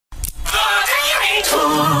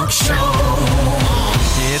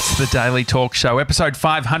the Daily Talk Show, episode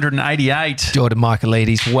 588. Jordan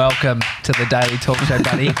Michaelides, welcome to the Daily Talk Show,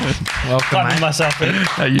 buddy. Welcome, mate. myself in.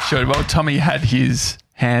 You should. Well, Tommy had his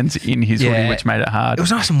hands in his hoodie, which made it hard. It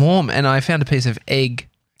was nice and warm, and I found a piece of egg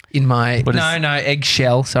in my...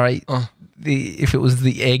 eggshell, sorry. Oh. If it was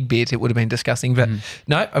the egg bit, it would have been disgusting. But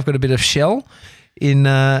no, I've got a bit of shell in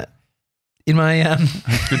my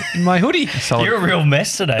in my hoodie. You're a real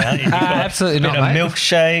mess today, aren't you? You've got absolutely a bit not, of mate.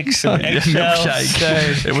 eggshells.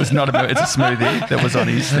 Milkshake. It was not a milk. It's a smoothie that was on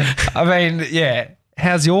his thing. I mean, yeah.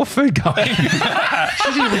 How's your food going?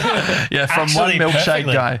 Yeah, from Actually, one milkshake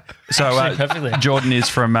perfectly. guy. So Perfectly. Jordan is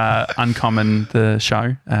from Uncommon, the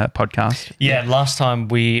show podcast. Yeah, last time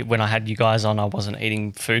when I had you guys on, I wasn't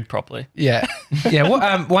eating food properly. Yeah. Yeah. What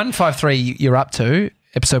 153 you're up to,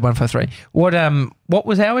 episode 153. What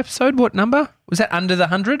was our episode? What number? Was that under the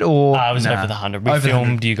 100 or? I was over the 100. We Over the filmed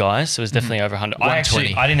 100. you guys, so it was definitely over 100. I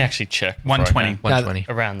didn't actually check. 120. 120.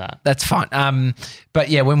 Around that. That's fine. But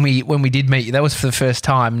yeah, when we did meet you, that was for the first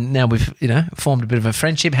time. Now we've formed a bit of a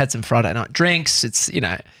friendship, had some Friday night drinks. It's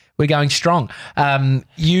we're going strong.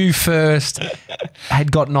 You first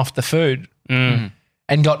had gotten off the food and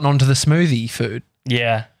gotten onto the smoothie food.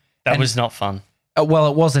 Yeah, that was not fun. Well,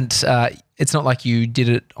 it wasn't. It's not like you did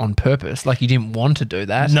it on purpose. Like you didn't want to do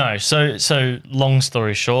that. No, so long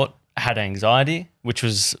story short, I had anxiety, which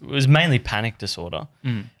was mainly panic disorder.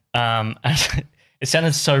 And it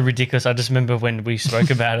sounded so ridiculous. I just remember when we spoke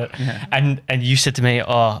about it, and you said to me,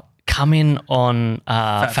 "Oh, come in on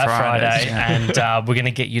Fat Friday, and we're going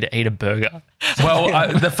to get you to eat a burger."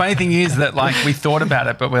 Well, the funny thing is that we thought about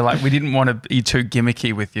it, but we're like, we didn't want to be too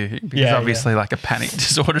gimmicky with you because obviously like a panic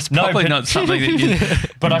disorder is probably not something that you.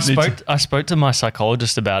 But I spoke to my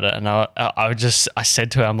psychologist about it, and I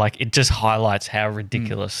said to her, I'm like, it just highlights how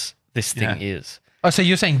ridiculous this thing is. Oh, so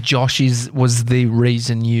you're saying Josh was the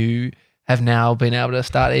reason you have now been able to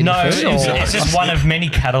start eating No, food? it's just one of many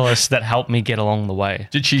catalysts that helped me get along the way.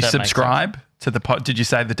 Did she That makes subscribe to the pod? Did you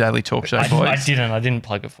say the Daily Talk Show, I boys? didn't. I didn't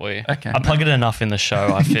plug it for you. Okay, I plug it enough in the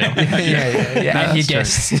show, I feel. yeah. And your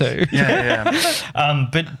guests too. Yeah.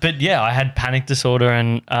 But yeah, I had panic disorder,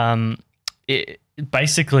 and it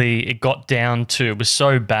got down to, it was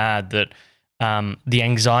so bad that the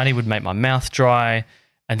anxiety would make my mouth dry,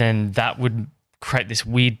 and then that would create this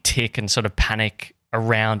weird tic and sort of panic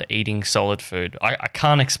around eating solid food. I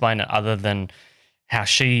can't explain it other than how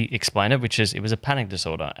she explained it, which is it was a panic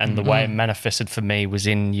disorder, and the way it manifested for me was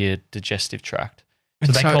in your digestive tract.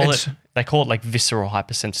 So they call it like visceral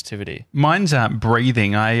hypersensitivity. Mine's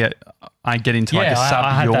breathing. I get into like a I sub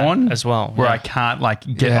had yawn that as well, where yeah. I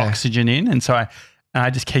can't get oxygen in, and so I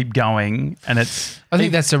just keep going, and it's. I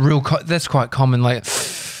think that's that's quite common. Like,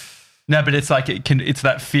 no, but it's like it's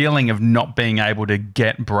that feeling of not being able to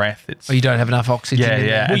get breath. It's you don't have enough oxygen. Yeah, in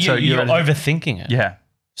yeah. there. Well, so you're overthinking it. Yeah.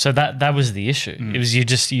 So that was the issue. It was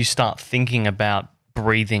you start thinking about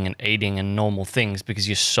breathing and eating and normal things because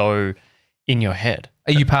you're so in your head.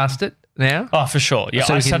 Are you past it now? Oh, for sure. Yeah,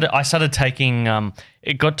 So I started taking.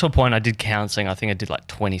 It got to a point I did counselling. I think I did like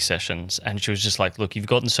 20 sessions, and she was just like, "Look, you've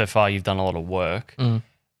gotten so far. You've done a lot of work,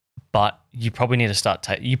 but you probably need to start.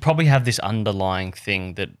 You probably have this underlying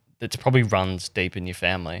thing that probably runs deep in your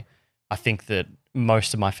family. I think that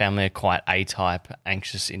most of my family are quite A-type,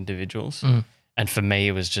 anxious individuals, and for me,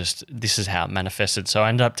 it was just this is how it manifested. So I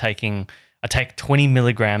ended up I take 20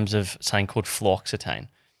 milligrams of something called fluoxetine,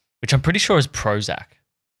 which I'm pretty sure is Prozac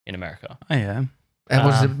in America. Oh yeah. And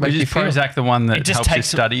what does it make you Is feel? Prozac the one that It just helps you takes-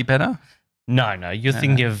 study better? No, you're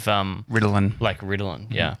thinking of Ritalin. like Ritalin,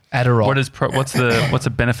 yeah. Adderall. What's the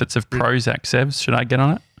benefits of Prozac, Sevs? Should I get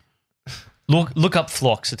on it? Look up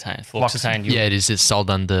fluoxetine. Fluoxetine. Yeah, it is. It's sold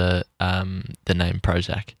under the name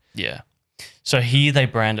Prozac. Yeah. So here they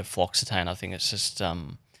brand it fluoxetine. I think it's just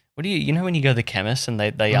what do you know when you go to the chemist and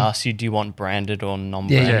they ask you, do you want branded or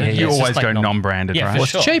non-branded? You It's just always like go non-branded, Yeah, right? for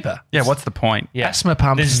What's sure. cheaper? Yeah, what's the point? Yeah. Asthma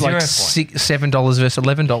pump There's is like $0 point. $7 versus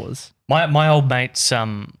 $11. My old mate's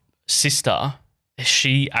sister,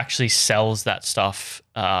 she actually sells that stuff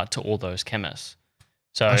to all those chemists.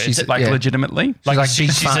 So she's it's Like legitimately? Like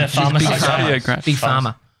she's big a pharma. pharmacist. She's big pharma. Yeah, great. Big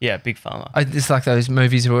pharma. Yeah, big pharma. It's like those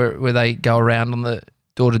movies where they go around on the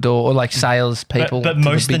door to door, or like sales people. But to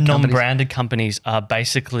most of the big companies. non-branded companies are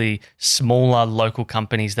basically smaller local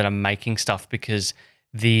companies that are making stuff because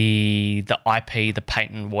the IP, the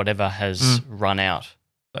patent, whatever has run out.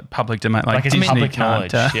 Like public domain, like It's Disney public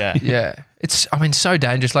can't. knowledge. Yeah. Yeah, it's so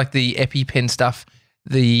dangerous. Like the EpiPen stuff,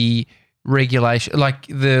 the regulation, like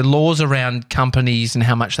the laws around companies and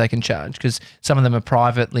how much they can charge, because some of them are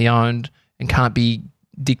privately owned and can't be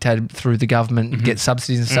dictated through the government and get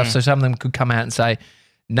subsidies and stuff. So some of them could come out and say,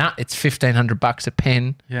 "Nah, it's $1,500 a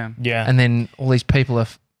pen," Yeah. Yeah. and then all these people are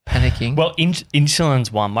panicking. Well,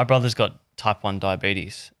 insulin's one. My brother's got type 1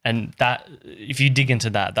 diabetes, and that, if you dig into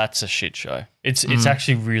that, that's a shit show. It's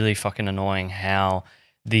actually really fucking annoying how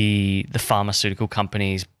the pharmaceutical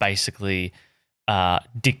companies basically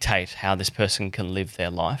dictate how this person can live their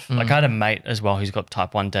life. Like I had a mate as well who's got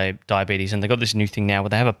type 1 diabetes, and they got this new thing now where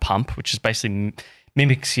they have a pump which is basically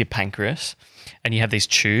mimics your pancreas, and you have these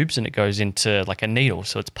tubes and it goes into like a needle,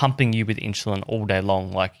 so it's pumping you with insulin all day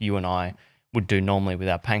long like you and I would do normally with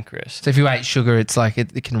our pancreas. So if you ate sugar, it's like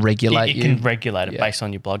it can regulate you. It can regulate it based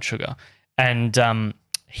on your blood sugar. And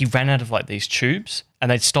he ran out of like these tubes,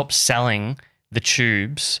 and they'd stopped selling the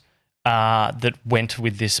tubes that went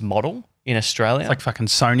with this model in Australia. It's like fucking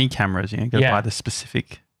Sony cameras, you got to buy the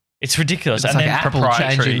specific. It's ridiculous. It's and like then Apple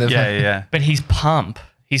changing the... Yeah. But his pump,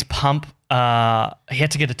 he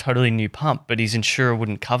had to get a totally new pump, but his insurer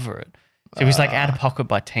wouldn't cover it. So he was like out of pocket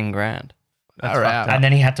by 10 grand. And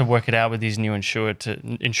then he had to work it out with his new insurer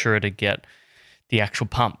to get the actual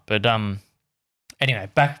pump. But anyway,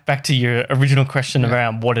 back to your original question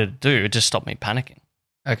around what did it do? It just stopped me panicking.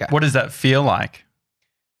 Okay. What does that feel like?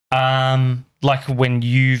 Like when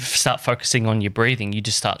you start focusing on your breathing, you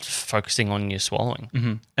just start focusing on your swallowing.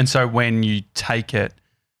 Mm-hmm. And so when you take the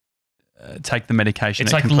medication,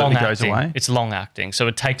 it's it like completely long goes acting. away? It's long acting. So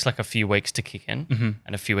it takes like a few weeks to kick in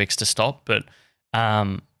and a few weeks to stop. But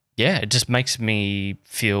it just makes me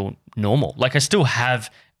feel normal. Like I still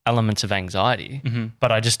have elements of anxiety,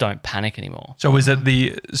 but I just don't panic anymore. So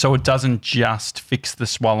so it doesn't just fix the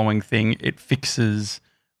swallowing thing, it fixes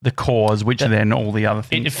the cause, which then all the other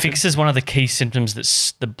things. It fixes one of the key symptoms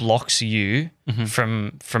that blocks you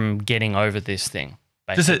from getting over this thing,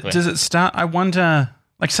 basically. Does it start, I wonder,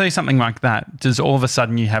 like say something like that, does all of a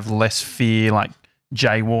sudden you have less fear, like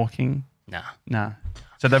jaywalking? No.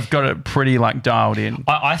 So they've got it pretty like dialed in.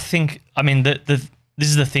 I think, I mean, this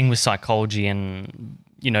is the thing with psychology and,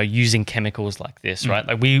 using chemicals like this, right?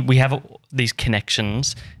 Like we have these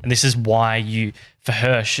connections, and this is why for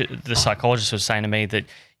her, the psychologist was saying to me that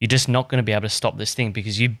you're just not going to be able to stop this thing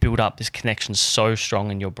because you build up this connection so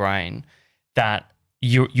strong in your brain that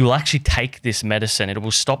you'll actually take this medicine. It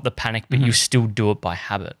will stop the panic, but you still do it by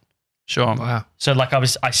habit. Sure. Wow. So like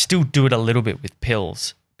I still do it a little bit with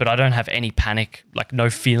pills, but I don't have any panic, like no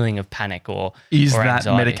feeling of panic or that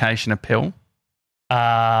anxiety. medication a pill?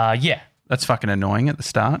 Yeah. That's fucking annoying at the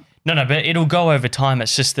start. No, but it'll go over time.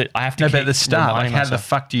 It's just that I have to keep but at the start, like how the myself.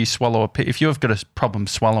 fuck do you swallow a pill? If you've got a problem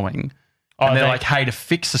swallowing, and they're like, hey, to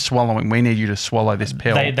fix the swallowing, we need you to swallow this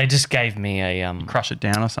pill. They just gave me a crush it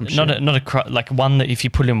down or some shit. like one that if you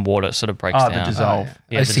put in water, it sort of breaks down. The dissolve.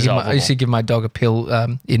 Yeah, I used to give my dog a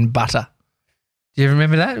pill in butter. Do you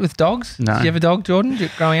remember that with dogs? No. Did you have a dog, Jordan,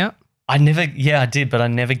 growing up? I did, but I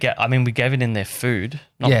never we gave it in their food,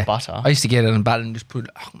 not butter. I used to get it in butter and just put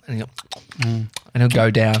it, and it'll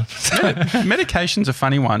go down. Medication's a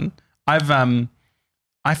funny one. I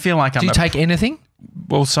feel like Do you take anything?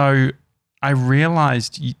 Well, so I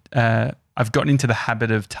realised I've gotten into the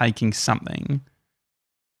habit of taking something,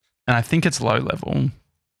 and I think it's low level,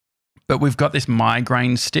 but we've got this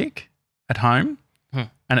migraine stick at home,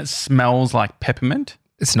 and it smells like peppermint.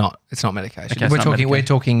 It's not medication. Okay, We're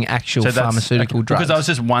talking actual pharmaceutical drugs. Because I was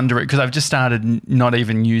just wondering, because I've just started not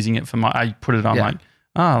even using it I put it on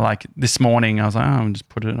like this morning I was like, I'll just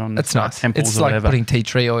put it on That's my nice. temples It's or like whatever. putting tea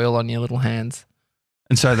tree oil on your little hands.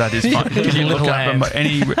 And so that is fine. Can you look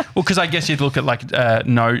up because I guess you'd look at like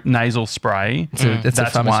nasal spray. That's a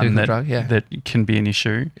pharmaceutical one drug, that can be an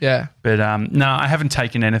issue. Yeah. But no, I haven't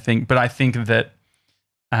taken anything, but I think that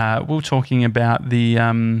we were talking about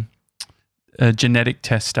the genetic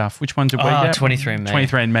test stuff. Which ones did we get? 23andMe.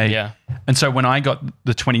 23andMe. Yeah. And so when I got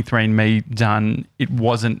the 23andMe done, it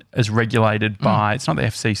wasn't as regulated by, it's not the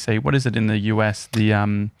FCC. What is it in the US?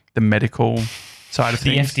 The medical side of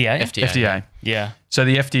things? The FDA? FDA. Yeah. So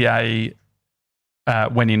the FDA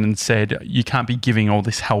went in and said, you can't be giving all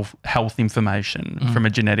this health information from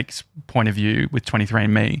a genetics point of view with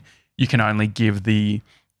 23andMe. You can only give the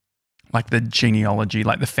genealogy,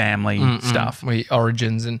 like the family stuff.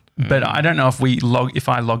 Origins and... But I don't know if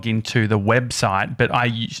I log into the website, but I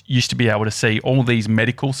used to be able to see all these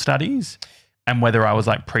medical studies and whether I was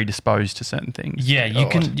like predisposed to certain things. Yeah, you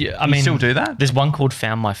can. Yeah, you still do that? There's one called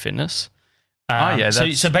Found My Fitness.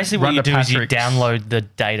 So basically what you do is you download the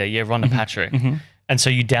data. Yeah, Rhonda Patrick. And so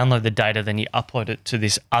you download the data, then you upload it to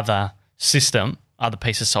this other system, other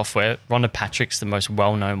piece of software. Rhonda Patrick's the most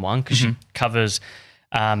well-known one because she covers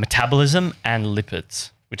metabolism and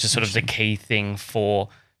lipids, which is sort of the key thing for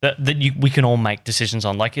that we can all make decisions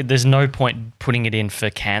on. Like there's no point putting it in for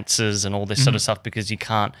cancers and all this sort of stuff because you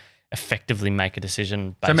can't effectively make a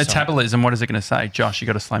decision based So on it. metabolism, what is it going to say? Josh, you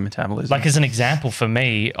got to slow metabolism. Like as an example for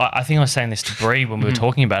me, I think I was saying this to Bree when we were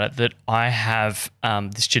talking about it, that I have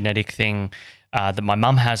this genetic thing that my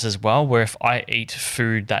mum has as well, where if I eat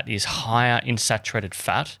food that is higher in saturated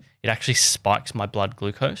fat, it actually spikes my blood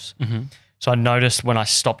glucose. So I noticed when I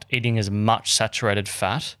stopped eating as much saturated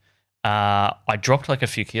fat, I dropped like a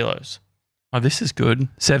few kilos. Oh, this is good.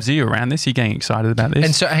 Sevs, are you around this? Are you getting excited about this?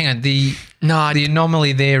 And so, hang on. The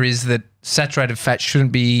anomaly there is that saturated fat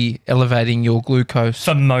shouldn't be elevating your glucose.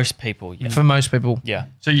 For most people, yeah. For most people. Yeah.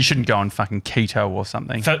 So you shouldn't go on fucking keto or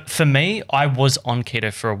something. For me, I was on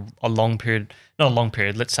keto for a long period, not a long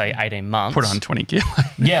period, let's say 18 months. Put on 20 kilos.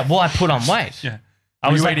 Yeah, well, I put on weight. Yeah. I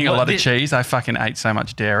Were was you like, eating a well, lot of this- cheese? I fucking ate so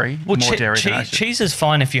much dairy. Well, More dairy than I should. cheese is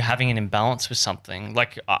fine if you're having an imbalance with something.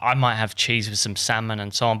 Like I might have cheese with some salmon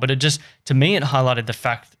and so on, but it just, to me, it highlighted the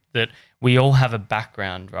fact that we all have a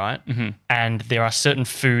background, right? And there are certain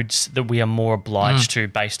foods that we are more obliged to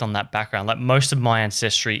based on that background. Like most of my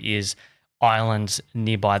ancestry is islands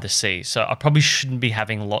nearby the sea. So I probably shouldn't be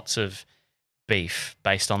having lots of beef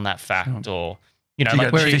based on that fact or, you know, Do you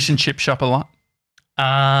like go to fish and chip shop a lot?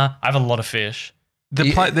 I have a lot of fish.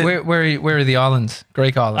 Where are the islands?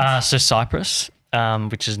 Greek islands? So Cyprus,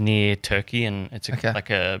 which is near Turkey, and it's Okay. like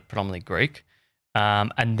a predominantly Greek.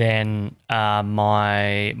 And then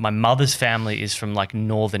my mother's family is from like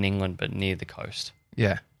northern England, but near the coast.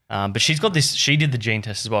 Yeah. But she's got this. She did the gene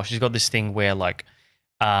test as well. She's got this thing where like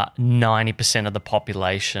 90% of the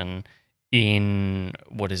population in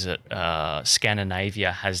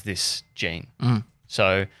Scandinavia has this gene.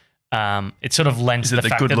 So it sort of lends Is it the the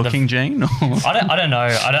fact good-looking gene? Or? I don't know.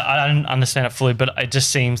 I don't understand it fully, but it just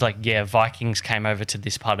seems like, yeah, Vikings came over to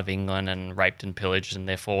this part of England and raped and pillaged, and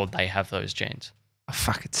therefore they have those genes. Oh,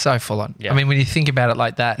 fuck, it's so full on. Yeah. I mean, when you think about it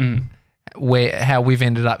like that, how we've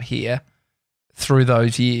ended up here through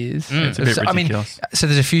those years. It's a bit So, ridiculous. so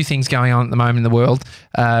there's a few things going on at the moment in the world.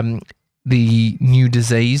 The new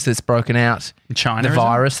disease that's broken out, In China, the is it?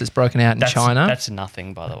 virus that's broken out in China. That's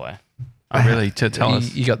nothing, by the way. Oh, really? To tell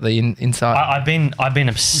us. You got the insight. I've been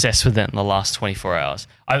obsessed with it in the last 24 hours.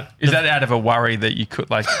 Is that out of a worry that you could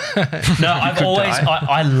like? No, I've could always die?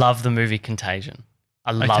 I love the movie Contagion.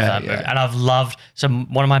 I love Okay, that movie, and I've loved. So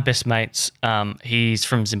one of my best mates, he's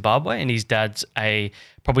from Zimbabwe, and his dad's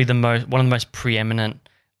probably one of the most preeminent.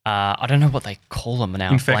 I don't know what they call him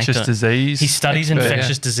now. Infectious disease. He studies expert,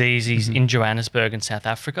 infectious disease. He's in Johannesburg in South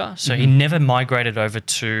Africa, so he never migrated over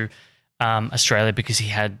to Australia because he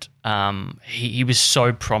had he was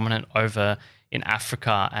so prominent over in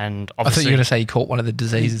Africa, and I thought obviously you were going to say he caught one of the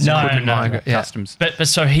diseases. No, You couldn't no, migrate. Yeah. Customs. But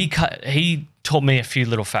so he taught me a few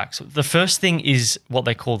little facts. The first thing is what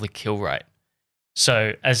they call the kill rate.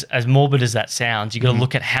 So as morbid as that sounds, you got to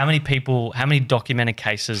look at how many documented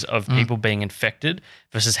cases of people being infected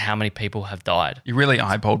versus how many people have died. You really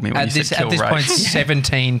eyeballed me when you said kill At this rate. point,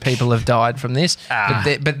 17 people have died from this.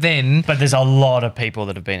 But then But there's a lot of people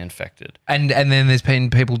that have been infected. and then there's been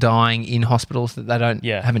people dying in hospitals that they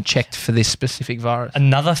haven't checked for this specific virus.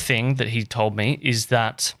 Another thing that he told me is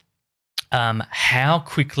that how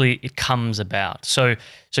quickly it comes about. So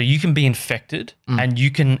you can be infected and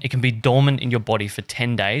it can be dormant in your body for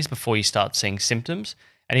 10 days before you start seeing symptoms.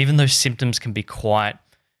 And even those symptoms can be quite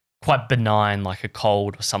benign, like a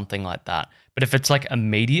cold or something like that. But if it's like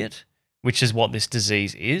immediate, which is what this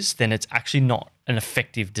disease is, then it's actually not an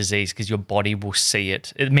effective disease because your body will see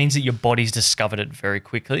it. It means that your body's discovered it very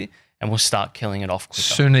quickly and will start killing it off quicker. The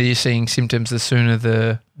sooner you're seeing symptoms, the sooner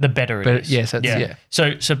the better it is. Yes, yeah.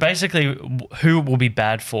 So basically, who it will be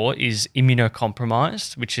bad for is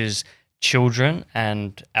immunocompromised, which is children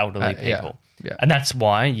and elderly people. yeah. And that's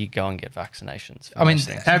why you go and get vaccinations. I mean,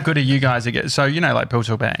 How good are you guys at So, like people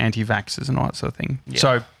talk about anti-vaxxers and all that sort of thing. Yeah.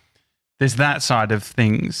 So there's that side of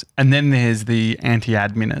things. And then there's the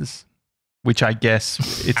anti-adminers, which I guess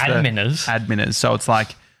it's Adminers? Adminers. So it's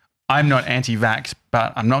like, I'm not anti-vax,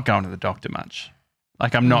 but I'm not going to the doctor much.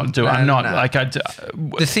 Like I'm not doing, I'm not no. like I.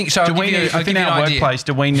 the thing. So Do I'll we give you, need, I'll within give you an our idea. workplace,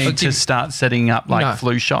 do we need to give- start setting up like No.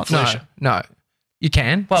 flu shots? No, you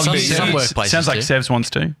can. Well, Some- you, some you- workplaces Sounds like do. Sevs wants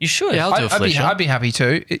to. you should. Yeah, I'll do a flu shot. I'd be happy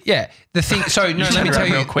to. Yeah. The thing. So no, let me turn tell around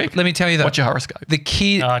you. real quick. Let me tell you that What's your horoscope? the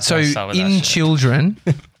kid. Oh, don't so start with that in shit. children,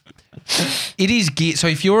 it is geared. So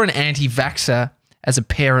if you're an anti-vaxxer as a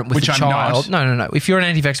parent with Which a I'm child, not. no. If you're an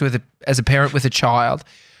anti-vaxxer as a parent with a child,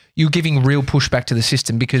 you're giving real pushback to the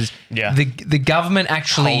system because Yeah. the government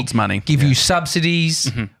actually Holds money. give you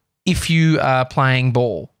subsidies if you are playing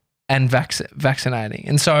ball and vaccinating,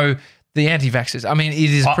 and so. The anti-vaxxers. I mean, it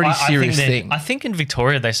is a pretty serious thing. I think in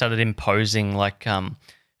Victoria they started imposing like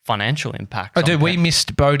financial impact. Oh, dude, we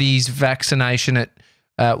missed Bodhi's vaccination at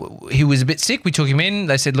He was a bit sick. We took him in.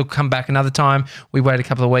 They said, look, come back another time. We waited a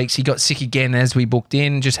couple of weeks. He got sick again as we booked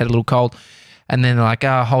in, just had a little cold. And then they're like,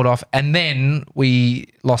 hold off. And then we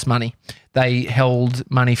lost money. They held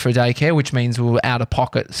money for daycare, which means we were out of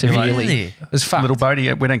pocket severely. Really? It was fucked. Little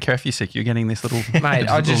Bodie, we don't care if you're sick. You're getting this little Mate,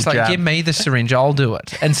 I just little like, jab. give me the syringe. I'll do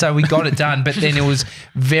it. And so we got it done. But then it was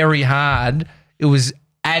very hard. It was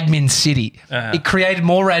admin city. It created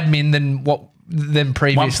more admin than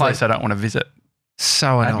previously. One place I don't want to visit.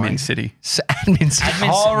 So annoying. Admin City. So admin city.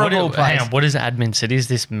 Horrible place. Hang on, what is admin city? Is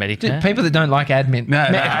this Medicare? Dude, people that don't like admin. No.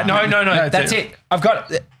 That's it. I've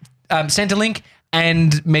got Centrelink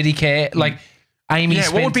and Medicare. Like Amy what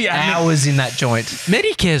spent would be admin? hours in that joint.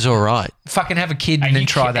 Medicare's all right. Fucking have a kid and then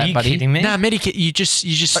try that, Are you buddy. kidding me? No, Medicare. You just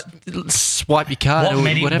swipe your card or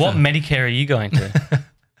whatever. What Medicare are you going to?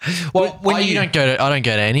 Well, when I don't go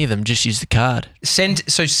to any of them. Just use the card.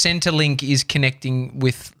 Centrelink is connecting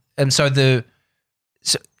with, and so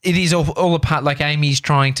it is all a part. Like Amy's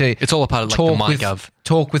trying to. It's all a part of like the MyGov.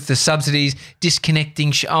 Talk with the subsidies,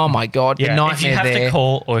 disconnecting. Oh my god, the nightmare if you have there. to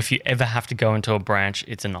call or if you ever have to go into a branch,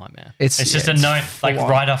 it's a nightmare. It's just yeah, a it's no, like full on.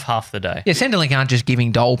 right off half the day. Yeah, Centrelink aren't just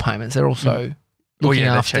giving dole payments; they're also looking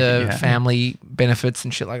they're after checking, yeah. family benefits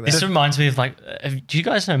and shit like that. This reminds me of like, do you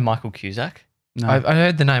guys know Michael Cusack? No. I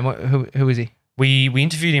heard the name. Who is he? We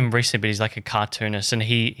interviewed him recently, but he's like a cartoonist, and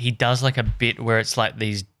he does like a bit where it's like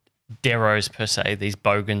these deros per se, these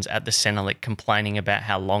bogans at the Centrelink complaining about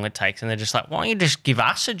how long it takes, and they're just like, "Why don't you just give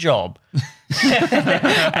us a job?"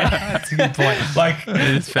 That's a good point. Like,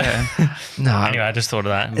 It's fair. No. anyway, I just thought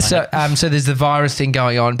of that. in my So, head. so there's the virus thing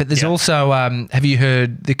going on, but there's Yeah. also, have you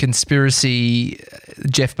heard the conspiracy,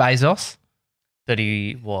 Jeff Bezos? That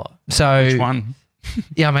he what? So, Which one?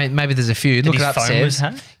 yeah, I mean, maybe there's a few. That Look it his up, phone was Sebs.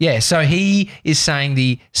 hacked? Yeah, so he is saying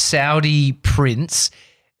the Saudi prince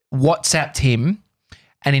WhatsApped him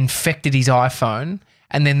and infected his iPhone,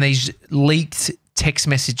 and then these leaked text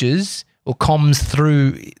messages or comms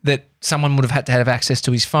through that someone would have had to have access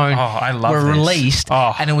to his phone Oh, I love were this. released,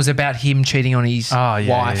 Oh. and it was about him cheating on his wife.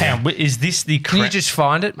 yeah. Hang on, is this the Can you just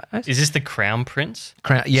find it, mate? is this the crown prince?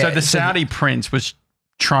 Yeah. So the Saudi prince was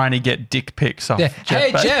trying to get dick pics off Yeah.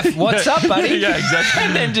 Hey, Bezos. Jeff, what's up, buddy? Yeah, exactly.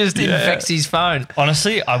 And then just infects his phone.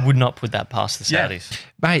 Honestly, I would not put that past the Yeah. Saudis.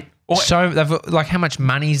 Mate, so they've like how much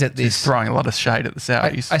money's at He's this? throwing a lot of shade at the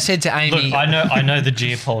Saudis. I said to Amy, Look, I know the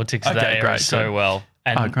geopolitics of that Okay, area great, so good. well,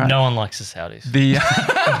 and Oh, great. no one likes the Saudis. the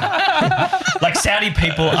Like Saudi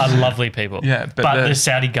people are lovely people, Yeah, but but the- the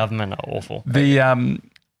Saudi government are awful.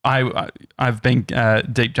 I've been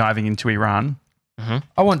deep diving into Iran.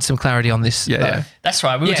 I want some clarity on this. Yeah, though. yeah. That's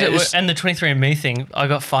right. Yeah, it's- And the 23andMe thing, I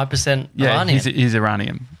got 5% Yeah, Iranian he's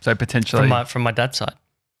Iranian. So potentially from my dad's side.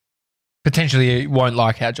 Potentially, you won't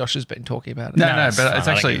like how Josh has been talking about it. No, No, but it's it's fine.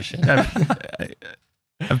 I actually. don't give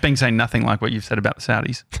I've been saying nothing like what you've said about the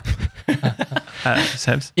Saudis.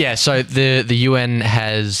 Sebs. Yeah, so the UN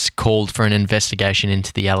has called for an investigation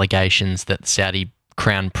into the allegations that the Saudi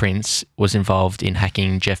Crown Prince was involved in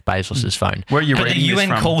hacking Jeff Bezos' phone. Where are you But the reading UN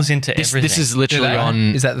this from? calls into This everything. is literally Do they?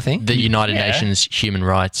 on Is that the thing? the United Yeah. Nations Human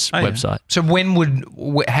Rights Oh, yeah. website. So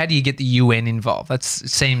how do you get the UN involved?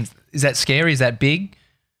 Is that scary? Is that big?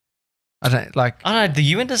 I don't like. I don't know. The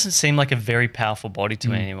UN doesn't seem like a very powerful body to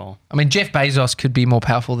me anymore. I mean, Jeff Bezos could be more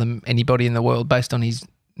powerful than anybody in the world based on his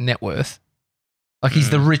net worth. Like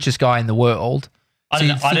he's the richest guy in the world. I So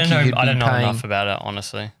don't, you'd I don't think know. he could I don't be know paying- enough about it,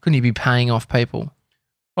 honestly. Couldn't he be paying off people?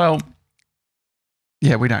 Well,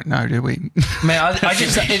 yeah, we don't know, do we? Man,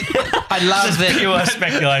 I love that. Pure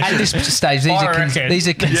speculation. At this stage, I reckon. these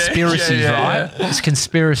are conspiracies, yeah. right? It's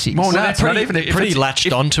conspiracies. Well, no, they're it's not pretty- even. they're pretty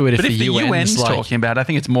latched onto it if But the if the UN's UN's like- talking about it, I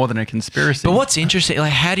think it's more than a conspiracy. But what's interesting,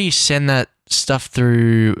 like, how do you send that stuff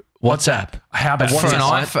through WhatsApp? How about For an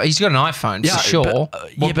WhatsApp? iPhone, he's got an iPhone for sure.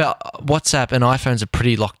 But WhatsApp and iPhones are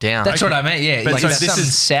pretty locked down. That's what I meant. Yeah, But like so there's this some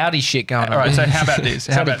is- Saudi shit going on. All right, so how about this?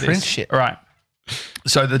 How Saudi about prince this? shit. All right.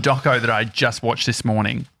 So the doco that I just watched this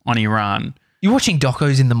morning on Iran. You're watching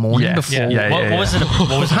docos in the morning Yeah. before. Yeah. What was it? What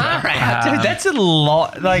was it? about? Dude, that's a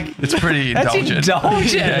lot. Like It's pretty That's indulgent.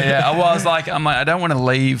 indulgent. Yeah. Well, I was like, I don't want to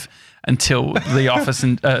leave until the office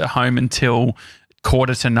and home until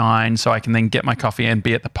 8:45, so I can then get my coffee and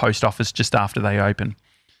be at the post office just after they open,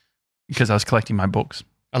 because I was collecting my books.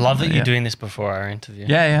 I love that Yeah. you're doing this before our interview.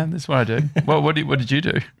 Yeah, that's what I do. Well, what did you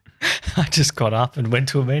do? I just got up and went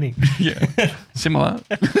to a meeting. Yeah, similar.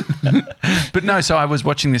 But no, so I was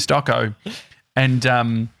watching this doco, and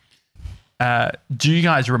do you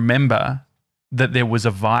guys remember that there was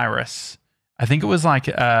a virus? I think it was like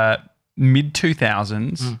mid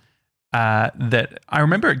 2000s that I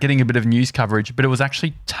remember it getting a bit of news coverage, but it was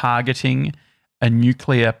actually targeting a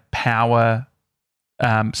nuclear power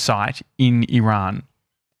site in Iran.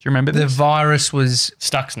 Do you remember The this? virus was,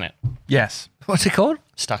 Stuxnet. Yes. what's it called?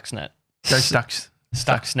 Stuxnet. Go Stux.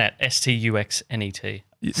 Stuxnet. STUXNET.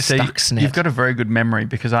 See, Stuxnet. you've got a very good memory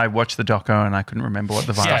because I watched the doco and I couldn't remember what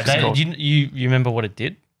the virus is called. You remember what it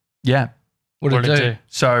did? Yeah. What did it do?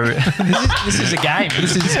 So, This is a game.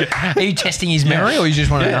 Are you testing his memory or you just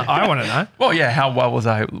want to know? I want to know. well, yeah, how well was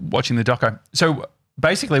I watching the doco? So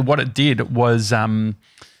basically what it did was the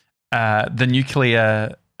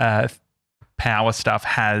nuclear power stuff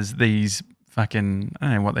has these fucking, I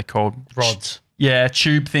don't know what they're called. Rods. Yeah,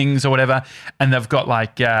 tube things or whatever. And they've got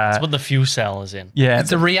like... That's what the fuel cell is in. yeah.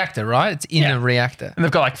 It's a reactor, right? It's in a reactor. And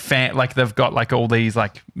they've got they've got like all these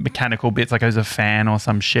like mechanical bits, like it was a fan or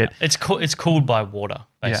some shit. It's cooled by water,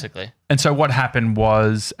 basically. And so what happened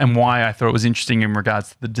was, and why I thought it was interesting in regards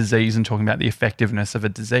to the disease and talking about the effectiveness of a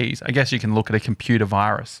disease, I guess you can look at a computer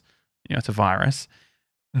virus. You know, it's a virus.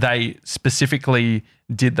 They specifically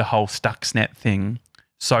did the whole Stuxnet thing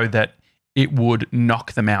so that it would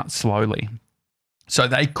knock them out slowly. So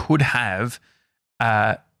they could have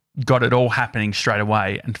got it all happening straight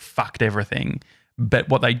away and fucked everything. But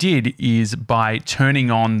what they did is by turning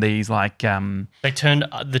on these like They turned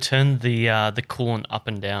the coolant up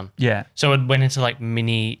and down. yeah, So it went into like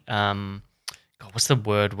mini God, what's the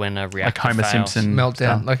word when a like reactor Homer fails? Simpson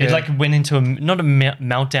Meltdown. stuff. It like went into not a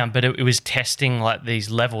meltdown, but it was testing like these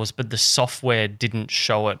levels, but the software didn't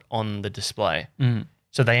show it on the display. Mm.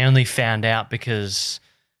 So they only found out because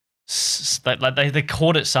they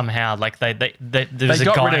caught it somehow. Like there was a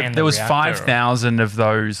guy in the there was reactor. 5,000 of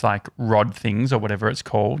those like rod things or whatever it's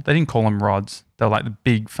called. They didn't call them rods. They're like the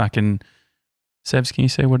big fucking. Sebs, can you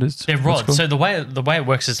say what it's? They're what's rods. called? So the way it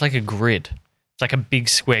works, it's like a grid. It's like a big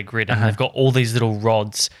square grid, and Uh-huh. they've got all these little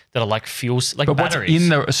rods that are like fuels, like but batteries.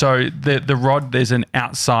 what's in the rod? There's an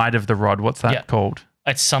outside of the rod. What's that Yeah. called?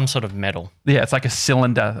 It's some sort of metal, Yeah, it's like a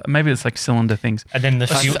cylinder. Maybe it's like cylinder things. and then the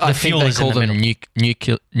fuel they is in call the them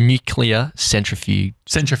middle. nuclear centrifuge.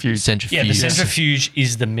 Centrifuge. Yeah, the centrifuge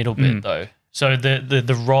is the middle bit though. So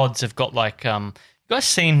the rods have got like you guys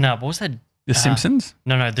seen what was that? The Simpsons.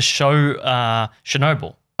 No, the show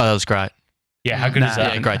Chernobyl. Oh, that was great. Yeah, how good is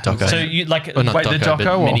that? Yeah, great doco. So you like Well, not Wait, the doco, but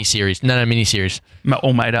doco or- mini-series. No, mini-series.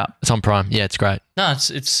 All made up. It's on Prime. Yeah, it's great. no,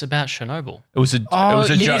 it's about Chernobyl. It was a Oh, it was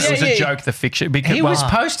a yeah, joke. yeah, It was a yeah. joke. The fiction. Because, He well, was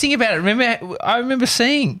posting about it. I remember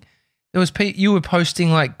seeing there was you were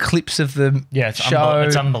posting like clips of the Yeah, it's show.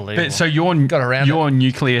 it's unbelievable. But so your Got around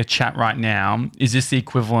nuclear chat right now, is this the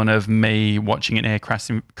equivalent of me watching an air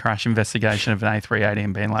crash investigation of an A380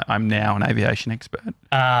 and being like, I'm now an aviation expert?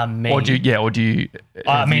 me. Or do you?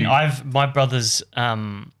 I mean, have my brothers,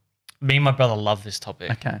 me and my brother love this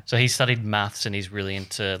topic. Okay. So he studied maths and he's really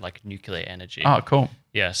into like nuclear energy. oh, cool.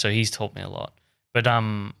 Yeah, so he's taught me a lot. But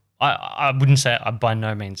I wouldn't say I'm by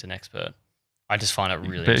no means an expert. I just find it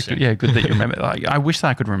really interesting. Yeah, good that you remember. Like, I wish that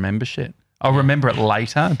I could remember shit. I'll remember it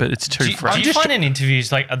later, but it's too Do fresh. you find in interviews,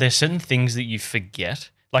 like, are there certain things that you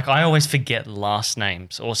forget? Like, I always forget last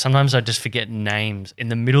names, or sometimes I just forget names in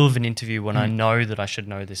the middle of an interview when I know that I should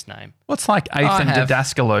know this name. What's like Ethan have.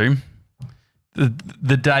 Didascalou?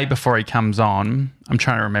 The day before he comes on, I'm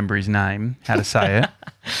trying to remember his name, how to say it.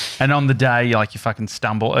 And on the day, like you fucking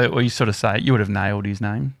stumble, or you sort of say it, you would have nailed his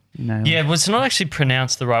name. You nailed it. Yeah, well, it's not actually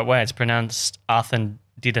pronounced the right way. It's pronounced Arthur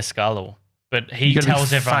Didascalo. But he You gotta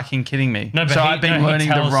tells be everyone. fucking kidding me. No, but so he, I've been no, he learning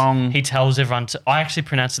tells, the wrong. He tells everyone I actually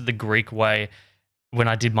pronounced it the Greek way when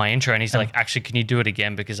I did my intro, and he's like, "Actually, can you do it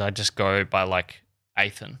again?" Because I just go by like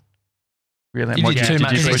Athan. Really? You What did too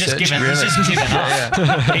much He's research. just given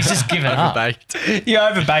up. He's just given up. You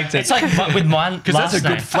overbaked it. It's like with my Because last that's a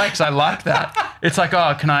name. good flex. I like that. It's like,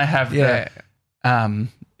 oh, can I have Yeah. the?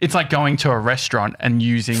 It's like going to a restaurant and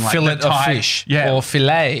using like fillet the of Thai- fish Yeah. or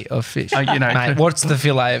fillet of fish. You know, Mate, what's the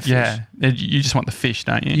fillet of fish? yeah. You just want the fish,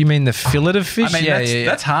 don't you? You mean the fillet of fish? I mean, yeah,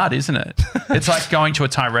 that's hard, isn't it? It's like going to a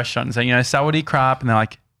Thai restaurant and saying, sawadee krap, and they're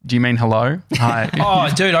like, do you mean hello? Hi. Oh,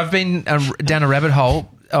 dude, I've been down a rabbit hole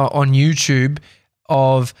on YouTube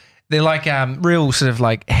of they're like real sort of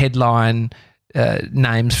like headline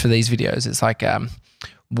names for these videos. It's like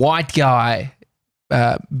white guy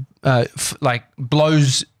like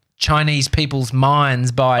blows Chinese people's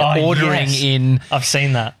minds by ordering yes. in I've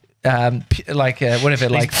seen that.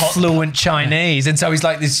 fluent Chinese, and so he's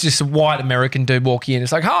like this just white American dude walking in.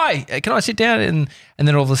 It's like, hi, can I sit down? And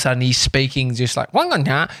then all of a sudden he's speaking just like,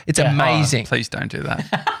 it's amazing. Oh, please don't do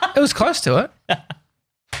that. It was close to it.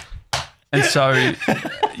 And so,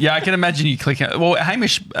 I can imagine you clicking. Well,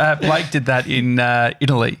 Hamish Blake did that in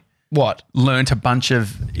Italy. What? Learnt a bunch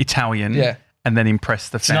of Italian. Yeah. and then impress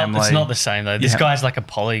the family. It's not the same though. This Yeah. guy's like a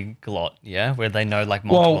polyglot, yeah, where they know like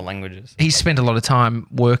multiple Well, languages. He spent a lot of time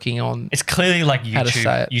working on. It's clearly like How to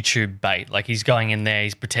say it. YouTube bait. Like he's going in there,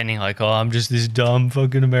 he's pretending like, oh, I'm just this dumb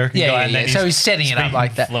fucking American guy. Yeah, and yeah, then yeah. So he's setting it up speaking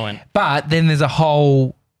like that. Fluent. But then there's a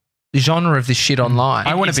whole genre of this shit online.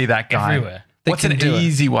 I want to It's be that guy. everywhere. That What's can an do it.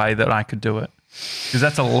 easy way that I could do it? Because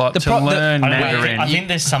that's a lot to learn I don't know, Mandarin. I think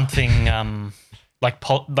there's something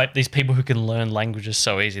like these people who can learn languages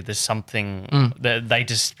so easy. There's something that they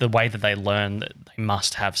just the way that they learn, that they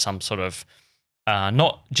must have some sort of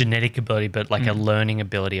not genetic ability, but like a learning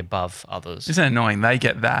ability above others. Isn't it annoying? They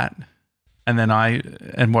get that, and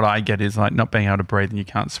then what I get is like not being able to breathe and you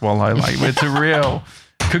can't swallow. Like it's a real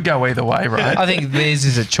could go either way, right? I think theirs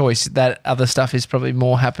is a choice. That other stuff is probably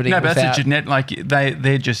more happening. No, but without, that's a genetic. Like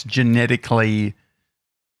they're just genetically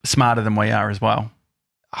smarter than we are as well.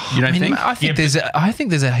 You don't think? I think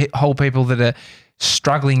there's a whole people that are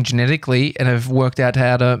struggling genetically and have worked out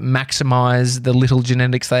how to maximize the little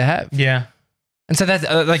genetics they have. Yeah. And so that's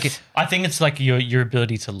like I think it's like your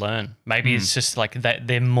ability to learn. Maybe it's just like that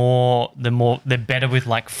they're better with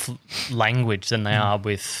like language than they are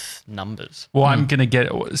with numbers. Well, I'm gonna get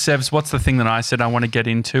Sevs. What's the thing that I said I want to get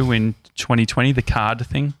into in 2020? The card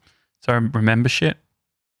thing. So I remember shit.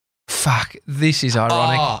 fuck. This is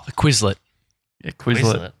ironic. Oh, Quizlet. Yeah,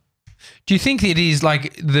 Quizlet. Do you think it is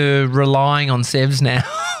like the relying on Sevs now,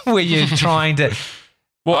 where you're trying to?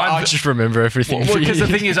 Well, I just remember everything. Well, because the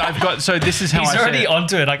thing is, I've got. So this is how He's I already said it.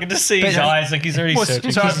 onto it. I can just see his eyes. Like he's already Well,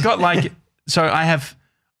 searching. so I've got like. So I have.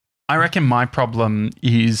 I reckon my problem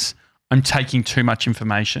is I'm taking too much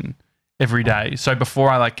information every day. So before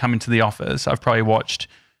I like come into the office, I've probably watched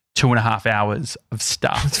 2.5 hours of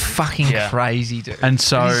stuff. It's fucking crazy, dude. And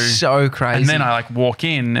so, it is so crazy. and then I like walk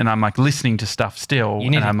in and I'm like listening to stuff still.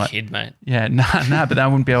 You need and a I'm like, kid, mate. yeah, nah, but I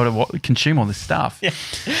wouldn't be able to consume all this stuff. Yeah.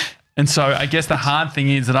 And so I guess the hard thing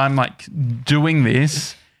is that I'm like doing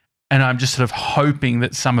this and I'm just sort of hoping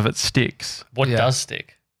that some of it sticks. What does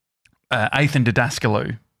stick? Athan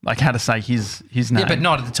Didascalou, like how to say his name. yeah, but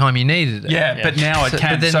not at the time you needed it. Yeah, but now it So-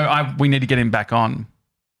 can. but then- So we need to get him back on.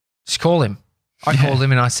 Just call him. I called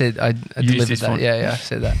him and I said I delivered this that. one. Yeah, I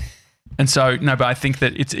said that. And so, no, but I think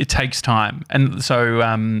that it takes time. And so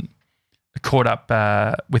I caught up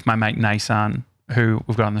with my mate Nasan, who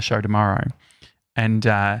we've got on the show tomorrow.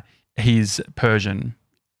 And he's Persian.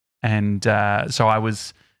 And so I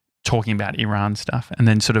was talking about Iran stuff and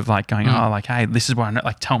then sort of like going, oh, like, hey, this is what I know.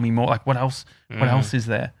 Like, tell me more. Like, what else is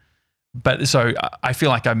there? But so I feel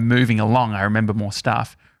like I'm moving along. I remember more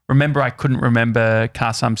stuff. Remember, I couldn't remember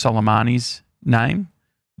Qasem Soleimani's name,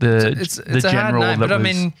 It's the a hard general name, that but I was.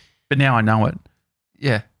 mean, But now I know it.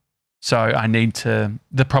 yeah. So I need to.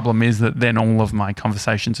 The problem is that then all of my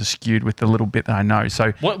conversations are skewed with the little bit that I know.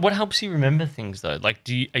 So What helps you remember things though? Like,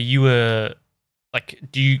 do you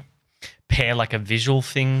pair like a visual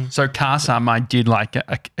thing? so Qasem, I did like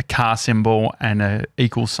a car symbol and a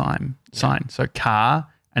equal sign. So car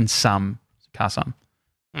and Qasem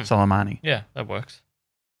Soleimani. Yeah, that works.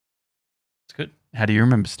 It's good. How do you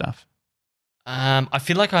remember stuff? I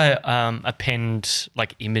feel like I append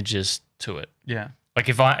like images to it. Yeah. Like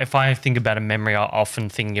if I think about a memory, I often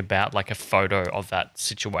think about like a photo of that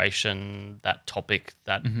situation, that topic,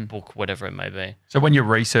 that book, whatever it may be. So when you're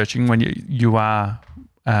researching, when you are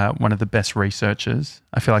one of the best researchers,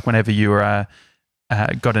 I feel like whenever you are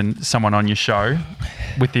someone on your show,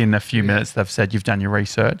 within a few minutes they've said you've done your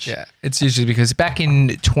research. Yeah, it's usually because back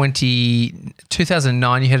in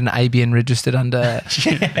 2009, you had an ABN registered under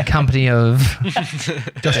a company of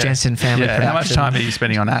Josh Jansen Family Yeah. Production. How much time are you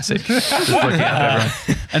spending on acid? Just looking at everyone.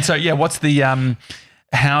 And so, yeah, what's the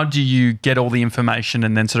how do you get all the information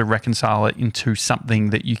and then sort of reconcile it into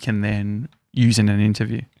something that you can then use in an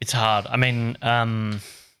interview? It's hard. I mean, I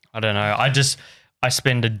don't know. I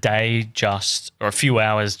spend a day or a few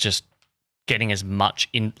hours just getting as much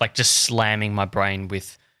in, like just slamming my brain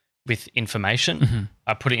with information.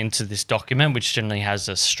 I put it into this document, which generally has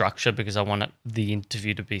a structure because I want the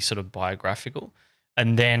interview to be sort of biographical.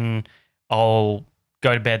 And then I'll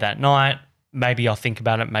go to bed that night. Maybe I'll think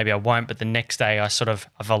about it, maybe I won't. But the next day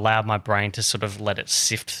I've allowed my brain to sort of let it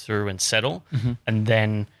sift through and settle. And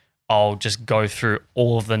then I'll just go through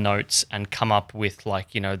all of the notes and come up with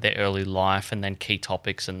like, you know, their early life and then key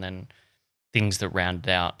topics and then things that round it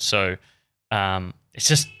out. So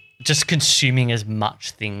it's just consuming as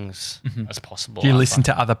much things as possible. Do you listen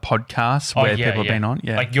to other podcasts where people have been on?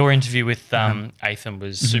 Yeah. Like your interview with Athan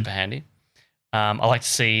was super handy. I like to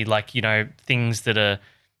see like, you know, things that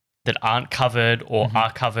aren't covered or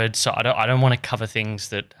are covered. So I don't want to cover things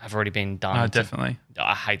that have already been done. Oh, definitely.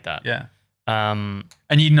 I hate that. Yeah. And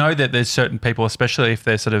you know that there's certain people, especially if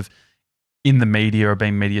they're sort of in the media or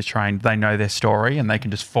being media trained, they know their story and they can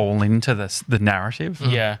just fall into the narrative.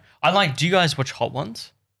 Yeah. Do you guys watch Hot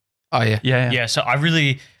Ones? Oh yeah. Yeah. So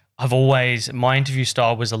my interview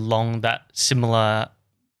style was along that similar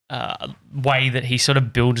way that he sort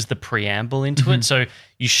of builds the preamble into it. So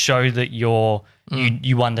you show that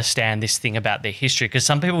you understand this thing about their history, because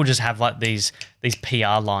some people just have like these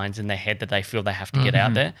PR lines in their head that they feel they have to get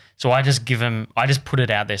out there. So I just put it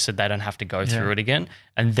out there so they don't have to go through it again,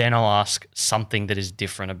 and then I'll ask something that is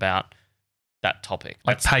different about that topic.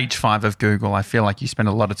 Like page 5 of Google, I feel like you spend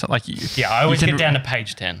a lot of time. Like I always get down to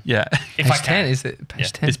page 10. Yeah, if I Page 10, is it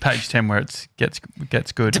page 10? it's page 10 where it gets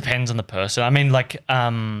good. Depends on the person. I mean, like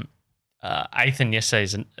Ethan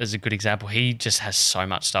yesterday is a good example. He just has so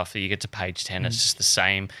much stuff that you get to page 10. It's just the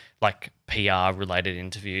same, like PR related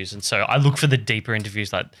interviews. And so I look for the deeper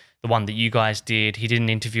interviews, like the one that you guys did. He did an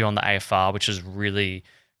interview on the AFR, which was really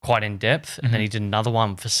quite in depth. And then he did another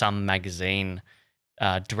one for some magazine,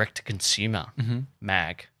 direct to consumer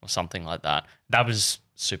mag or something like that. That was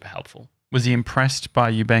super helpful. Was he impressed by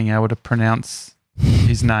you being able to pronounce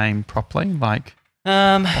his name properly? Like,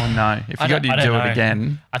 or no? If you got to do it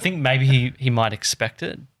again, I think maybe he might expect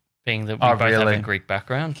it, being that we both have a Greek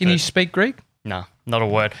background. Can you speak Greek? No, not a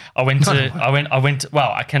word. Well,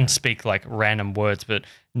 I can speak like random words, but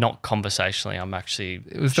not conversationally. I'm actually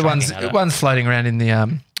It was the ones floating around in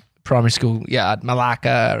the primary school yard,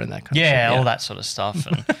 Malacca and that kind of shit. Yeah, all that sort of stuff.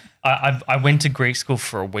 And I went to Greek school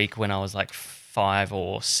for a week when I was like 5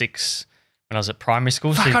 or 6 when I was at primary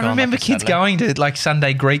school. Fuck, I remember kids going to like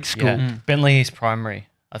Sunday Greek school. Yeah. Bentley East Primary,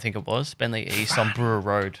 I think it was. Bentley East on Brewer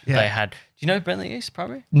Road. Yeah. They had, do you know Bentley East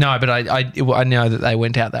Primary? No, but I know that they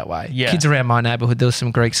went out that way. Yeah. Kids around my neighbourhood, there was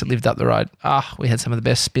some Greeks that lived up the road. We had some of the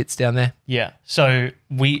best spits down there. Yeah. So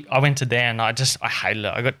I went to there and I hated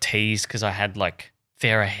it. I got teased because I had like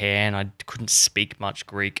fairer hair and I couldn't speak much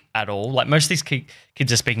Greek at all. Like most of these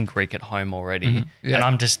kids are speaking Greek at home already. Yeah. And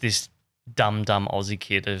I'm just this dumb Aussie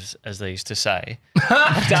kid, as they used to say.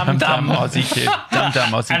 dumb Aussie kid,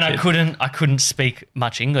 dumb Aussie and kid. I couldn't speak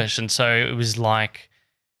much English, and so it was like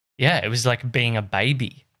being a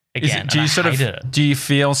baby again. Do you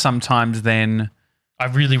feel sometimes then? I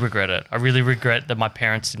really regret it. I really regret that my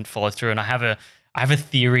parents didn't follow through, and I have a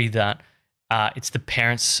theory that it's the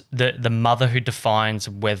parents, the mother who defines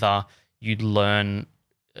whether you learn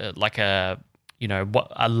like a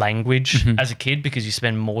language as a kid, because you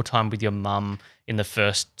spend more time with your mum in the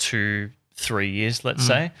first 2-3 years, let's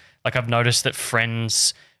say. Like I've noticed that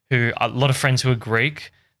a lot of friends who are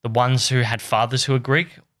Greek, the ones who had fathers who are Greek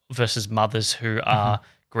versus mothers who are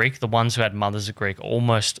Greek, the ones who had mothers who are Greek,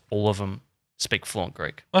 almost all of them speak fluent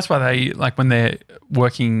Greek. That's why they, like when they're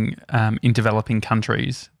working in developing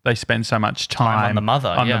countries, they spend so much time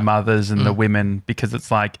on the mothers and the women, because it's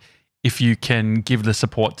like if you can give the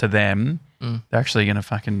support to them, they're actually going to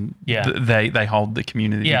fucking they hold the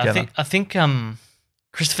community together. I think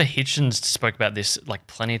Christopher Hitchens spoke about this like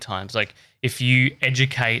plenty of times. Like if you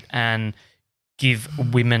educate and give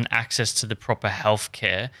women access to the proper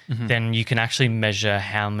healthcare, then you can actually measure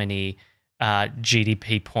how many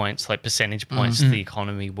GDP points, like percentage points, the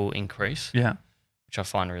economy will increase. Yeah, which I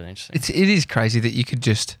find really interesting. It is crazy that you could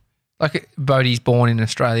just, like Bodhi's born in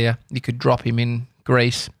Australia, you could drop him in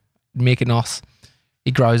Greece, Mykonos. He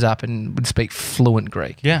grows up and would speak fluent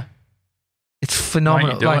Greek. Yeah. It's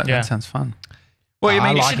phenomenal. That sounds fun. Well,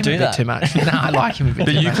 I like him a bit too much. No, I like him a bit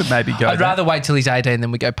too much. But you could maybe go. I'd rather wait till he's 18,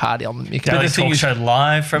 then we go party on Mykonos. Daily talk show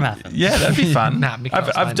live from Athens. Yeah, that'd be fun.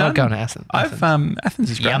 Mykonos, I've done. Not going to Athens. Athens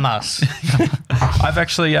is great. Yamas. I've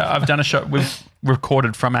actually I've done a show. We've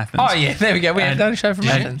recorded from Athens. Oh yeah, there we go. We have done a show from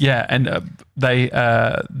Athens. Yeah, and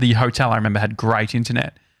the hotel I remember had great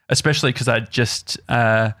internet, especially because I'd just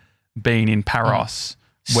been in Paros.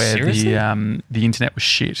 Where the internet was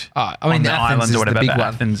shit. Oh, I mean, on the Athens island is or whatever. the big but one.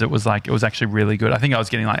 Athens, it was actually really good. I think I was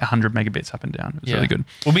getting like 100 megabits up and down. It was really good.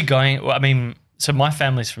 We'll be going. I mean, so my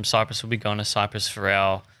family's from Cyprus. We'll be going to Cyprus for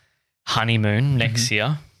our honeymoon next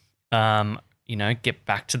year. Get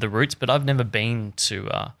back to the roots. But I've never been to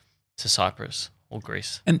Cyprus or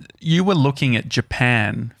Greece. And you were looking at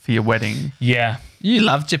Japan for your wedding. Yeah, You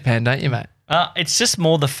love Japan, don't you, mate? it's just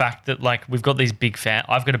more the fact that like we've got these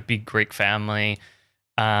I've got a big Greek family.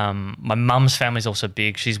 My mum's family's also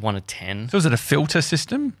big. She's one of 10. So is it a filter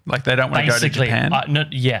system? Like they don't want to go to Japan?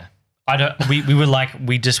 I don't. We were like,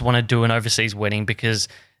 we just want to do an overseas wedding because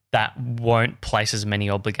that won't place as many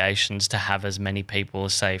obligations to have as many people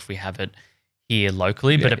as say if we have it here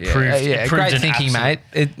locally, but it proved it proved great an thinking,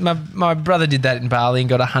 absolute- mate. My brother did that in Bali and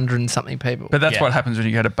got 100 and something people. But that's Yeah. what happens when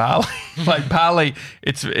you go to Bali. Like Bali,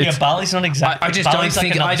 it's Yeah, Bali's not exactly. I just Bali's don't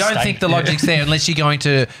like think another state. the logic's there unless you're going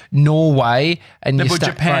to Norway and No, you but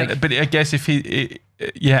start Japan. like, But I guess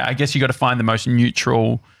I guess you got to find the most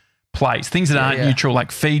neutral place. Things that aren't neutral,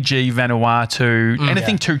 like Fiji, Vanuatu,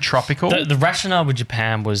 anything too tropical. The rationale with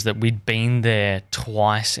Japan was that we'd been there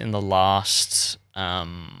twice in the last,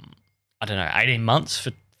 18 months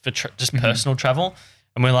for just personal travel.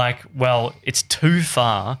 And we're like, well, it's too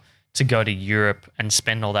far to go to Europe and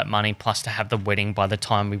spend all that money plus to have the wedding by the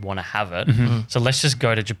time we want to have it. So let's just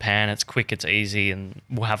go to Japan. It's quick, it's easy, and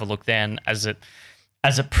we'll have a look then. As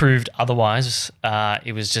it proved otherwise,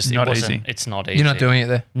 it was just Not it wasn't, easy. It's not easy. you're not doing it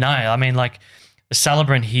there. No, I mean, like the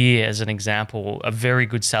celebrant here, as an example, a very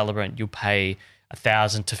good celebrant, you'll pay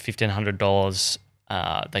 $1,000 to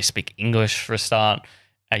 $1,500. They speak English for a start.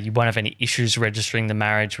 You won't have any issues registering the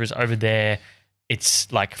marriage. Whereas over there, it's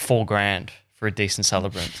like $4,000 for a decent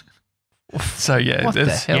celebrant. So yeah, What the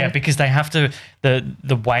there's- hell? Yeah, because they have to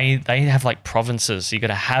the way they have like provinces. So you got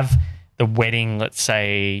to have the wedding. Let's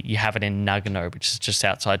say you have it in Nagano, which is just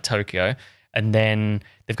outside Tokyo, and then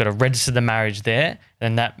they've got to register the marriage there.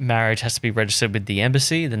 Then that marriage has to be registered with the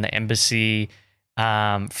embassy. Then the embassy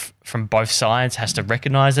from both sides has to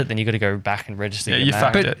recognize it. Then you got to go back and register. Yeah, your you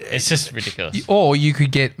fucked marriage. it. It's just ridiculous. Or you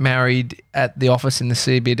could get married at the office in the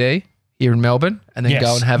CBD here in Melbourne and then Yes.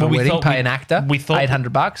 go and have Well, a we wedding, thought pay we- an actor we thought-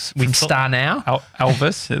 $800 from thought- Star Now.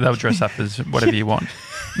 Elvis, they'll dress up as whatever you want.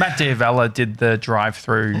 Matt Diavella did the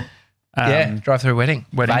drive-through. Drive-through wedding.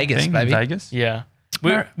 Wedding Vegas, thing baby. in Vegas. Yeah.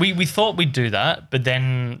 We thought we'd do that, but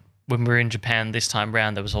then when we were in Japan this time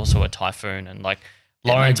round, there was also a typhoon, and like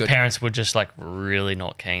Yeah, no Lauren's good. parents were just like really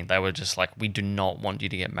not keen. They were just like, we do not want you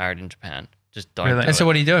to get married in Japan. Just don't. Really? Do And so it.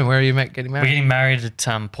 what are you doing? Where are you getting We're married? getting married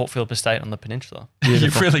at Port Phillip Estate on the peninsula.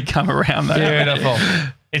 You've really come around there. Beautiful.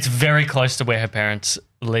 It's very close to where her parents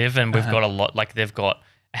live, and we've got a lot. Like they've got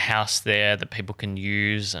a house there that people can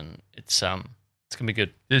use, and it's gonna be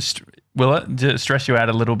good. Will it stress you out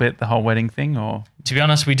a little bit, the whole wedding thing, or? To be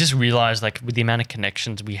honest, we just realised like with the amount of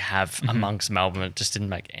connections we have amongst Melbourne, it just didn't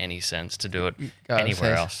make any sense to do it Go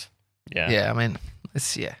anywhere overseas. else. Yeah. Yeah, I mean,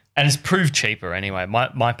 it's And it's proved cheaper anyway.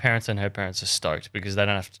 My parents and her parents are stoked because they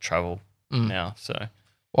don't have to travel now. So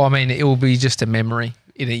Well, I mean, it will be just a memory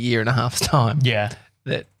in a year and a half's time yeah.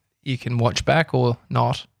 that you can watch back or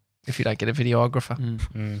not if you don't get a videographer.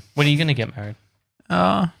 When are you going to get married?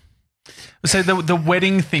 So the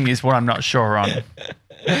wedding thing is what I'm not sure on.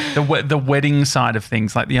 The wedding side of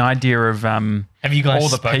things, like the idea of Have you guys all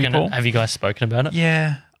the spoken? people. Have you guys spoken about it?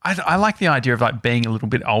 Yeah, I like the idea of like being a little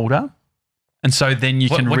bit older, and so then you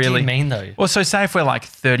What, can what really. do you mean though? Well, so say if we're like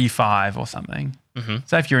 35 or something. Mm-hmm.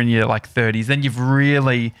 Say if you're in your like 30s, then you've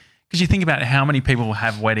really, because you think about how many people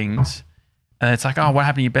have weddings, and it's like, oh, what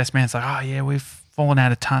happened to your best man? It's like, oh yeah, we've fallen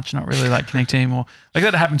out of touch, not really like connecting anymore. Like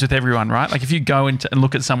that happens with everyone, right? Like if you go into and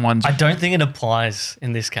look at someone's, I don't think it applies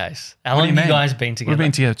in this case. How What long do you have you mean? guys been together? we've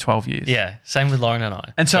been together 12 years. Yeah, same with Lauren and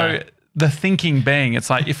I. And so the thinking being, it's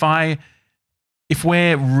like if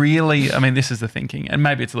we're really, I mean, this is the thinking, and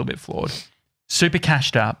maybe it's a little bit flawed, super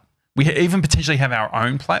cashed up, we even potentially have our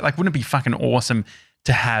own place. Like, wouldn't it be fucking awesome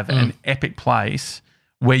to have an epic place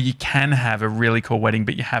where you can have a really cool wedding,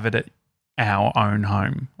 but you have it at our own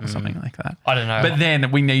home or something like that? I don't know. But then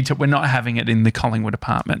we're not having it in the Collingwood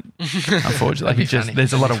apartment, unfortunately. That'd be Like funny.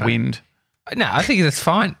 there's a lot That'd of be funny. wind. No, I think that's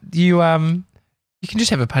fine. You can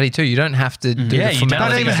just have a party too. You don't have to do Yeah, the you I don't don't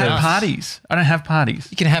formalities even think have it's of- us. parties. I don't have parties.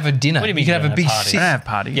 You can have a dinner. What do you mean can you have a don't big have parties? I don't have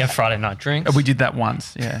parties. yeah, Friday night drinks. We did that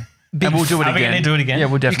once, yeah. Big And we'll do it Are we again. gonna do it again? Yeah,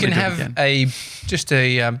 we'll You definitely can do it have again. just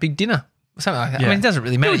a big dinner or something like that. Yeah. I mean, it doesn't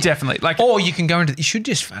really Yeah, matter. we definitely like Or you can go into. You should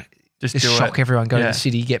just just do shock it. everyone. Go to Yeah. the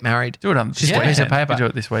city, get married. Do it on Just this a piece of weekend. paper. We do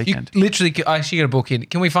it this You weekend. literally, I actually got a book in.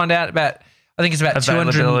 Can we find out about? I think it's about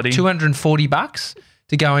Availability. $240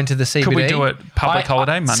 to go into the CBD. Could we do it public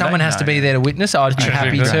holiday Monday? Someone has to No, be yeah. there to witness. I'd be Sure,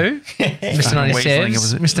 happy sure. to. Mr. 97s, Weaseling, it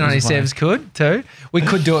was Mr. a 97s could too. We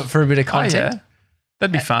could do it for a bit of Oh, content. yeah.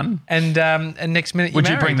 That'd be fun. And next minute, Would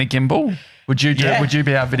you bring the gimbal? Would you do? Yeah. Would you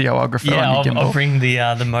be our videographer Yeah, on your gimbal? I'll bring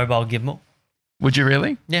the mobile gimbal. Would you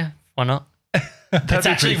really? Yeah, why not? That'd It's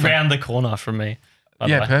be actually pretty fun. round the corner from me. By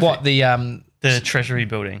the Yeah, way. perfect. what The Treasury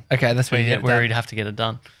building. Okay, that's where you get Where that. you'd have to get it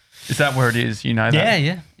done. Is that where it is? You know that?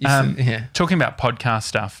 Yeah, yeah. Yeah. Talking about podcast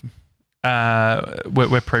stuff,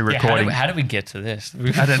 we're pre-recording. How do we get to this?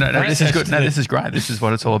 I don't know. No, this is good. No, this is great. This is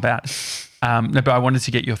what it's all about. No, but I wanted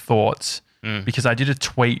to get your thoughts because I did a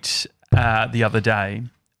tweet the other day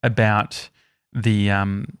about the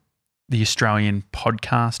Australian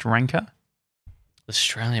podcast ranker.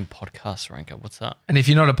 Australian podcast ranker. What's that? And if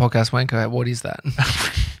you're not a podcast wanker, what is that?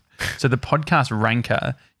 So the podcast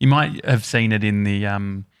ranker, you might have seen it in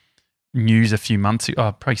the news a few months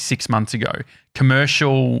ago, probably 6 months ago.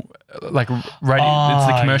 Commercial, like radio, it's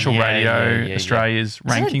the commercial radio Australia's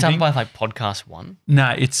ranking Isn't it done thing. by like Podcast One?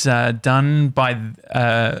 No, it's done by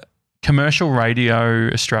Commercial Radio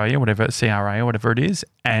Australia, whatever, CRA or whatever it is,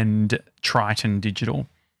 and Triton Digital.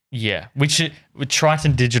 Yeah, which with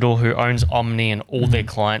Triton Digital, who owns Omni, and all their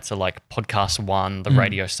clients are like Podcast One, the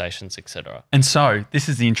radio stations, etc. And so this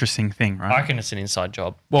is the interesting thing, I right? reckon it's an inside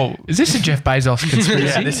job. Well, Is this a Jeff Bezos conspiracy?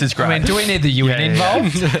 Yeah, this is great. I mean, do we need the UN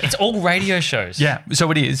involved? It's all radio shows. yeah,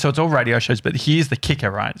 so it is. So it's all radio shows, but here's the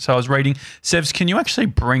kicker, right? So I was reading, Sevs, can you actually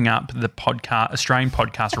bring up the Australian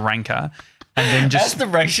podcast ranker and then That's just the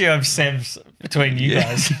ratio of Sevs between you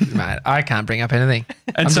guys. Mate, I can't bring up anything.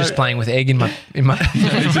 And I'm so- just playing with egg in my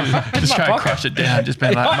just try to pocket. crush it down, just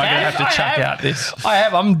being like, am I going to have to chuck out this?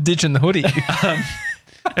 I'm ditching the hoodie.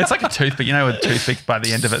 It's like a toothpick, you know, with a toothpick by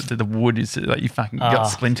the end of it, the wood is like you fucking got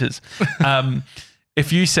splinters.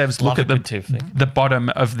 If you, Sevs, look Love at a good toothpick. the bottom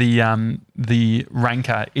of the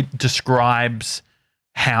ranker, it describes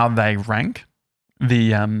how they rank.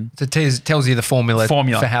 The So it tells you the formula for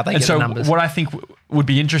how they and get so the numbers. what I think would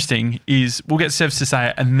be interesting is we'll get Sevs to say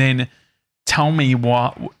it and then tell me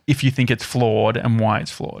if you think it's flawed and why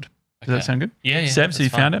it's flawed. Does that Okay. sound good? Yeah, Sevs, that's have you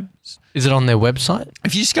found fine. it? Is it on their website?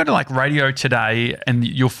 If you just go to like Radio Today and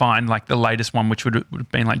you'll find like the latest one, which would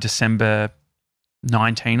have been like December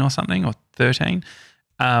 19 or something or 13.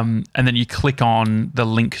 And then you click on the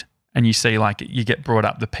link and you see like you get brought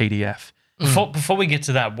up the PDF. Before we get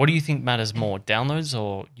to that, what do you think matters more, downloads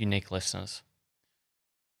or unique listeners?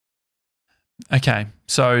 Okay,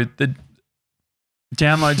 so the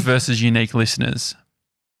downloads versus unique listeners.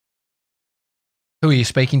 Who are you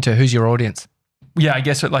speaking to? Who's your audience? Yeah, I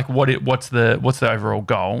guess what's the overall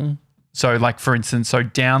goal? So like for instance, so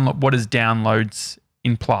what does downloads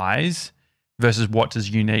implies versus what does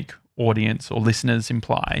unique audience or listeners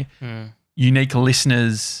imply? Unique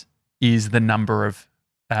listeners is the number of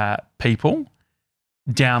people.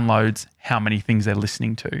 Downloads, how many things they're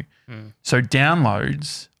listening to. So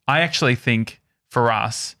downloads, I actually think for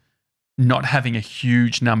us, not having a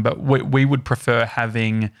huge number, we would prefer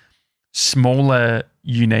having smaller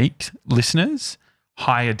unique listeners,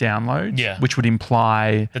 higher downloads, which would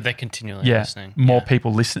imply That they're continually listening. more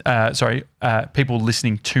people listen. People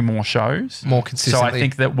listening to more shows More consistently. So I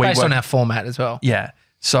think that we based were, on our format as well. yeah.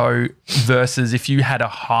 So versus if you had a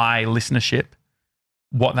high listenership,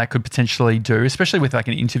 what that could potentially do, especially with like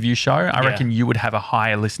an interview show, I reckon you would have a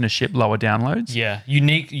higher listenership, lower downloads. Yeah,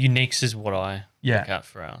 uniques is what I look at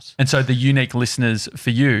for ours. And so the unique listeners for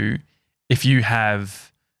you, if you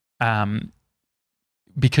have,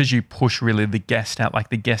 because you push really the guest out, like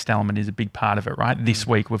the guest element is a big part of it, right? This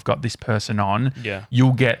week we've got this person on. Yeah.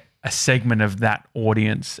 You'll get a segment of that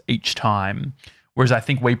audience each time. Whereas I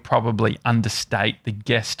think we probably understate the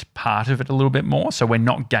guest part of it a little bit more. So we're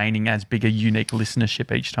not gaining as big a unique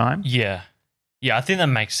listenership each time. Yeah. Yeah, I think that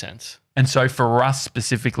makes sense. And so for us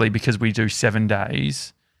specifically, because we do 7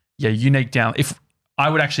 days, unique if I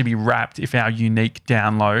would actually be wrapped if our unique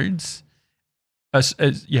downloads,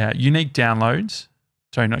 unique downloads,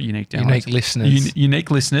 sorry, not unique downloads. Unique listeners.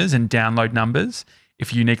 Unique listeners and download numbers,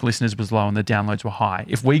 if unique listeners was low and the downloads were high.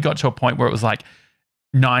 If we got to a point where it was like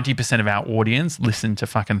 90% of our audience listened to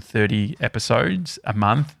fucking 30 episodes a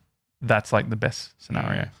month, that's like the best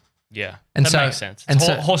scenario. Yeah. And that so- makes sense. and It's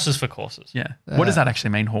so- horses for courses. Yeah. What does that actually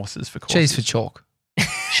mean, horses for courses? Cheese for chalk.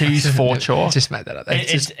 Cheese for chalk? Just made that up. It-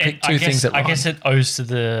 Just it- pick two things that I rhyme. guess it owes to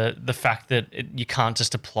the fact that you can't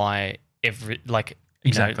just apply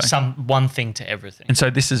one thing to everything. And so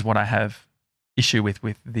this is what I have issue with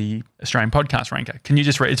the Australian podcast ranker. Can you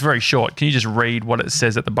just read? It's very short. Can you just read what it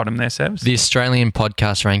says at the bottom there, Sebs? The Australian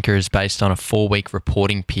podcast ranker is based on a 4-week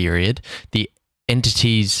reporting period. The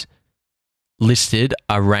entities listed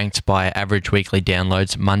are ranked by average weekly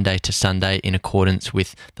downloads Monday to Sunday in accordance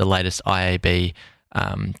with the latest IAB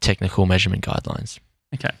technical measurement guidelines.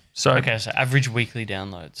 Okay. So average weekly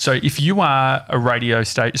downloads. So if you are a radio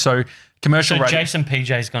station, so commercial radio. Jason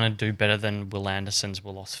PJ is going to do better than Will Anderson's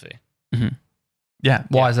Willosophy. Mm-hmm. Yeah.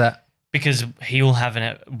 Why is that? Because he will have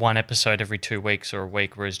one episode every 2 weeks or a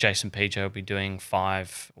week, whereas Jason PJ will be doing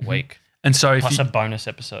 5 a week. And so plus a bonus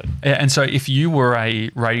episode. Yeah, and so if you were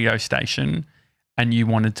a radio station and you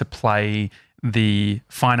wanted to play the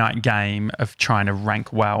finite game of trying to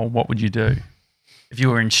rank well, what would you do? If you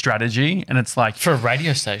were in strategy and it's like... For a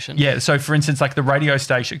radio station? Yeah, so for instance, like the radio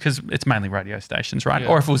station, because it's mainly radio stations, right? Yeah.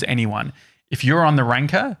 Or if it was anyone. If you're on the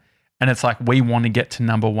ranker and it's like, we want to get to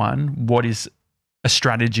number 1, what is a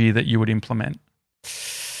strategy that you would implement?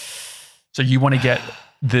 So you want to get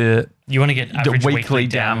the average weekly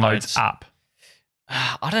downloads up.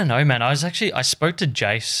 I don't know, man. I spoke to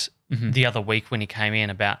Jace the other week when he came in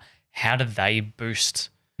about how do they boost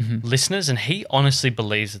listeners, and he honestly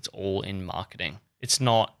believes it's all in marketing. It's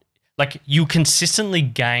not like you consistently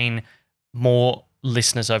gain more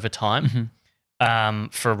listeners over time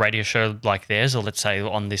for a radio show like theirs, or let's say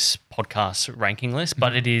on this podcast ranking list,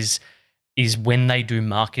 but it is when they do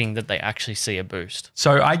marketing that they actually see a boost.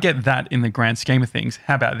 So I get that in the grand scheme of things.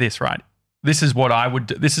 How about this, right? This is what I would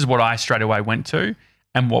do. This is what I straight away went to,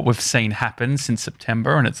 and what we've seen happen since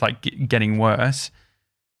September, and it's like getting worse.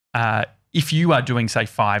 If you are doing, say,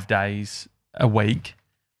 5 days a week,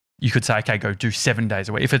 you could say, okay, go do 7 days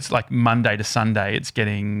a week. If it's like Monday to Sunday, it's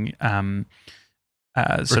getting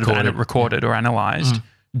recorded or analysed,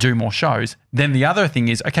 do more shows. Then the other thing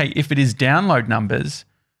is, okay, if it is download numbers,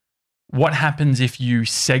 what happens if you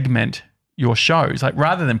segment your shows? Like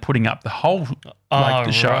rather than putting up the whole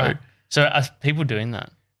show. Right. So are people doing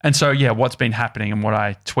that? And so, yeah, what's been happening and what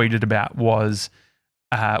I tweeted about was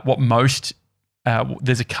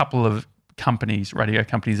there's a couple of companies, radio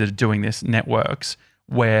companies that are doing this, networks,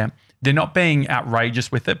 where they're not being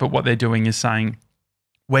outrageous with it, but what they're doing is saying,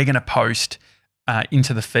 we're going to post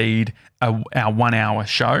into the feed our 1 hour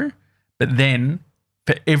show, but then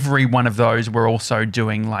for every one of those, we're also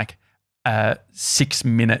doing like a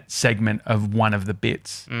 6-minute segment of one of the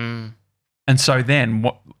bits. And so then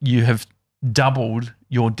what you have doubled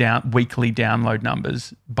your weekly download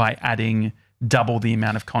numbers by adding double the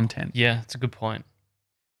amount of content. Yeah, that's a good point.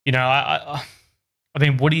 You know, I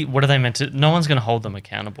mean, what are they meant to? No one's going to hold them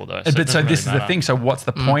accountable though. So this is the thing. So what's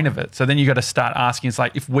the point of it? So then you got to start asking. It's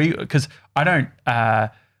like because I'm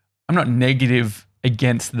not negative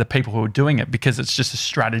against the people who are doing it, because it's just a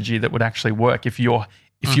strategy that would actually work. If your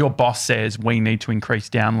boss says we need to increase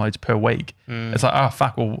downloads per week, it's like, oh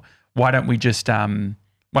fuck, well why don't we just why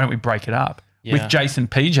don't we break it up? Yeah. With Jason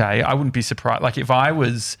PJ, I wouldn't be surprised. Like if I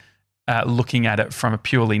was looking at it from a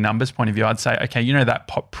purely numbers point of view, I'd say, okay, you know that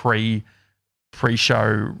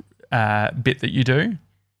pre-show bit that you do,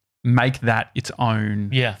 make that its own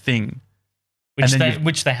thing.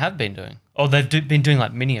 Which they have been doing. Or they've been doing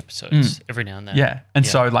like mini episodes every now and then. Yeah. And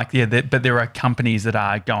so like, but there are companies that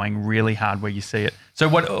are going really hard where you see it. So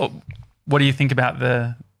what do you think about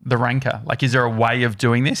the ranker? Like, is there a way of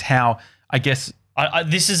doing this? How, I guess...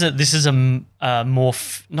 This is a more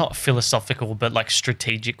not philosophical but like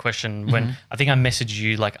strategic question. When I think I messaged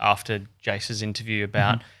you like after Jace's interview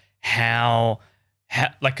about how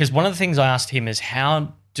like, because one of the things I asked him is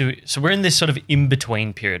so we're in this sort of in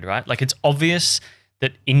between period, right? Like it's obvious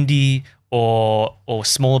that indie or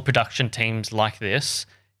smaller production teams like this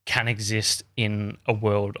can exist in a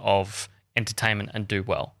world of entertainment and do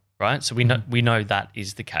well, right? So we know that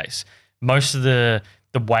is the case. Most of the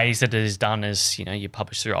ways that it is done is, you know, you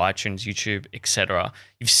publish through iTunes, YouTube, etc.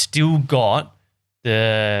 You've still got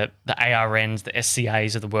the ARNs, the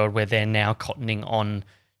SCAs of the world where they're now cottoning on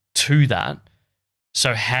to that.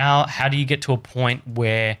 So how do you get to a point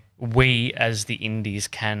where we as the indies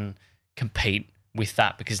can compete with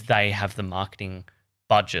that, because they have the marketing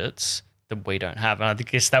budgets that we don't have? And I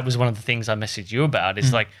guess that was one of the things I messaged you about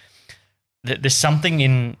is like there's something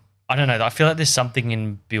in, I don't know, I feel like there's something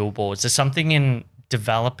in billboards. There's something in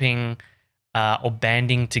developing or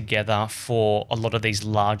banding together for a lot of these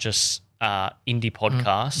largest indie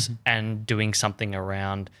podcasts and doing something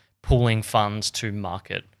around pooling funds to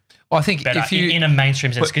market. Well, I think if you in a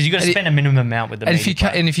mainstream sense, because you got to spend a minimum amount with the media.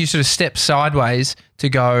 And if you sort of step sideways to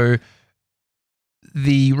go,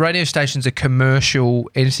 the radio stations are commercial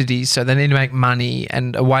entities, so they need to make money,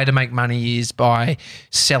 and a way to make money is by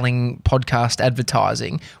selling podcast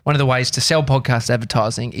advertising. One of the ways to sell podcast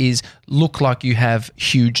advertising is look like you have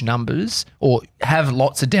huge numbers or have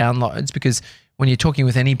lots of downloads, because when you're talking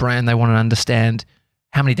with any brand, they want to understand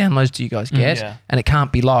how many downloads do you guys get, and it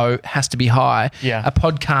can't be low, it has to be high. Yeah. A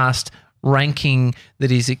podcast ranking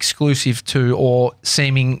that is exclusive to, or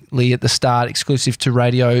seemingly at the start exclusive to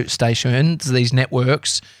radio stations, these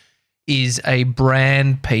networks, is a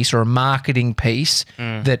brand piece or a marketing piece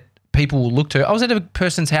that people will look to. I was at a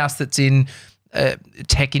person's house that's in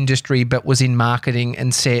tech industry but was in marketing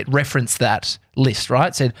and referenced that list,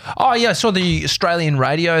 right? Said, oh yeah, I saw the Australian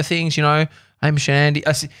radio things, you know, Hamish and Andy.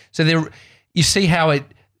 So there, you see how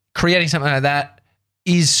creating something like that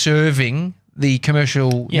is serving the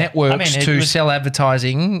commercial networks to sell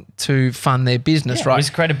advertising to fund their business, right? It was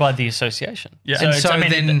created by the association. Yeah. And so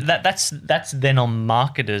then that's then on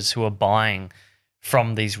marketers who are buying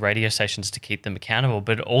from these radio stations to keep them accountable,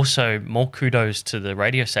 but also more kudos to the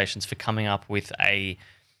radio stations for coming up with a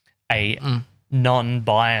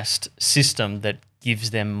non-biased system that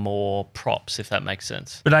gives them more props, if that makes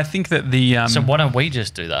sense. But I think that the So why don't we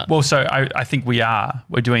just do that? well, so I think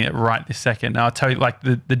we're doing it right this second. Now I'll tell you, like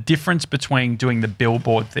the difference between doing the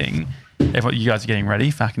billboard thing. Everyone, you guys are getting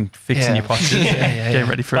ready, fucking fixing your postures, getting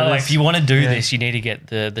ready for But this. like, if you want to do this, you need to get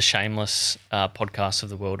the shameless podcast of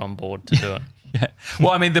the world on board to do it. Yeah.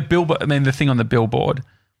 Well, I mean the thing on the billboard.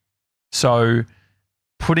 So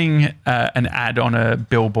putting an ad on a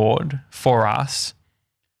billboard for us,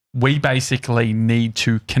 we basically need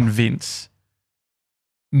to convince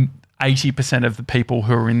 80% of the people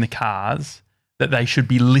who are in the cars that they should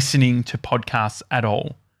be listening to podcasts at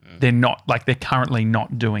all. They're not, like, they're currently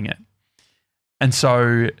not doing it. And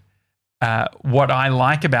so what I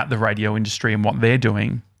like about the radio industry and what they're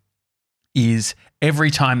doing is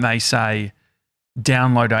every time they say,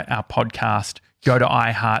 download our podcast, go to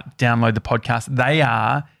iHeart, download the podcast, they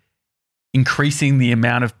are increasing the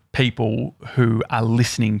amount of people who are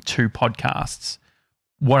listening to podcasts.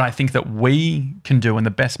 What I think that we can do, and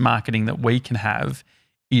the best marketing that we can have,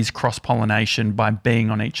 is cross-pollination by being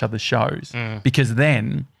on each other's shows. Because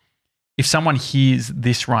then if someone hears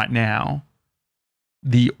this right now,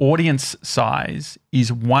 the audience size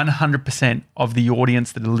is 100% of the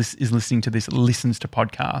audience that is listening to this listens to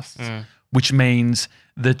podcasts, which means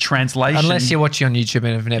the translation... Unless you're watching on YouTube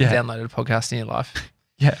and have never downloaded a podcast in your life.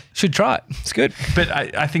 Yeah. Should try it. It's good. But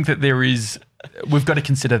I think that we've got to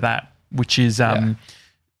consider that, which is, I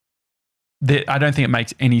don't think it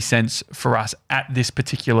makes any sense for us at this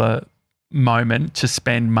particular moment to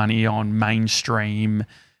spend money on mainstream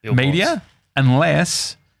media,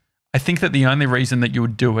 unless I think that the only reason that you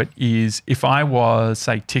would do it is if I was,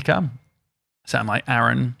 say, Ticker, so I'm like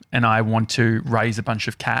Aaron, and I want to raise a bunch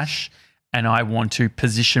of cash and I want to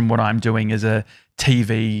position what I'm doing as a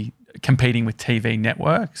TV, competing with TV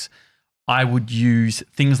networks, I would use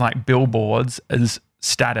things like billboards as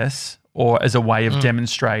status or as a way of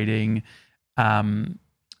demonstrating, the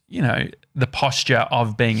posture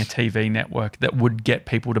of being a TV network that would get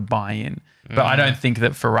people to buy in. But I don't think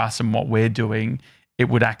that for us and what we're doing, it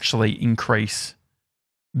would actually increase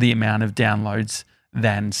the amount of downloads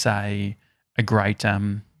than, say, a great,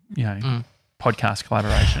 podcast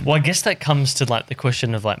collaboration. Well, I guess that comes to like the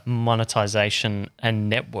question of like monetization and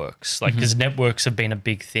networks, like because networks have been a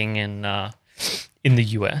big thing in the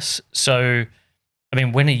US. So, I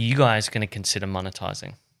mean, when are you guys going to consider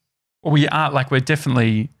monetizing? Well, we have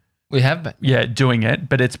been, doing it,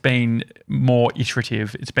 but it's been more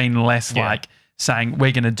iterative. It's been less like saying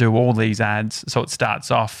we're going to do all these ads. So it starts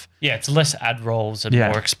off. Yeah, it's less ad rolls and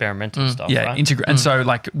more experimental stuff. Yeah, right? And so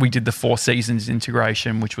like we did the 4 Seasons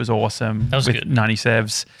integration, which was awesome. That was with good.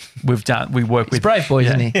 97s. We work with brave boy,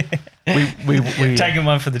 isn't he? We taking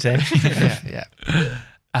one for the team.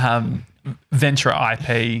 Ventura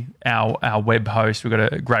IP, our web host, we've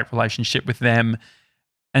got a great relationship with them.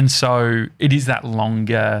 And so it is that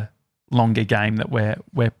longer game that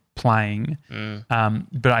we're playing.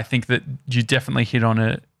 But I think that you definitely hit on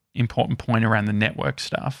an important point around the network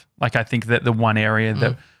stuff. Like I think that the one area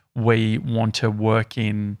that we want to work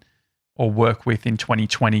with in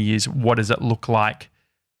 2020 is what does it look like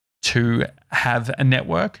to have a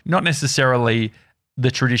network? Not necessarily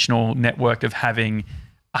the traditional network of having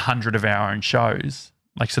 100 of our own shows,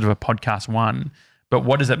 like sort of a podcast one, but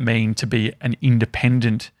what does it mean to be an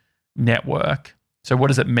independent network? So what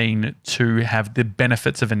does it mean to have the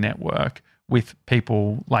benefits of a network with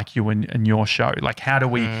people like you and your show? Like how do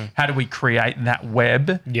we create that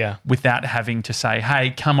web without having to say,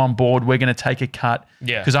 hey, come on board, we're going to take a cut?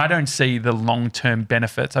 Because I don't see the long-term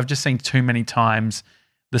benefits. I've just seen too many times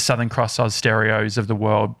the Southern Cross Oz Stereos of the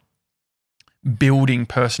world building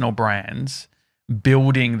personal brands,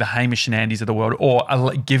 building the Hamish and Andys of the world, or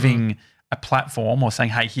giving a platform or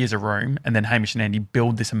saying, hey, here's a room, and then Hamish and Andy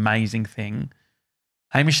build this amazing thing.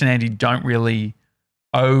 Hamish and Andy don't really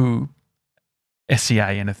owe SCA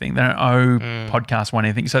anything. They don't owe Podcast One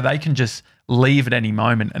anything. So they can just leave at any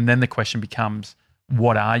moment. And then the question becomes,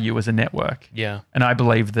 what are you as a network? Yeah. And I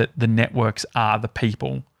believe that the networks are the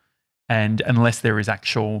people. And unless there is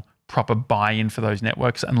actual proper buy-in for those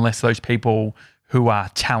networks, unless those people who are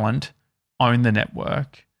talent own the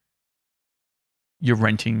network, you're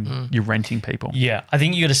renting people. Yeah. I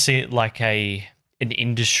think you got to see it like an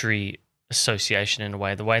industry association in a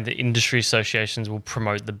way. The way the industry associations will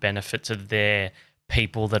promote the benefits of their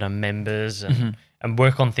people that are members and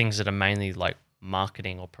work on things that are mainly like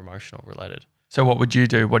marketing or promotional related. So what would you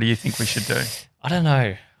do? What do you think we should do? I don't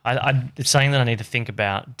know. It's something that I need to think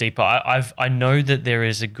about deeper. I know that there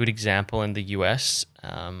is a good example in the US.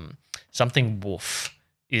 Something Wolf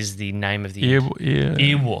is the name of the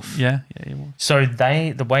Earwolf. Yeah, Earwolf. So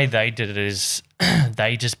the way they did it is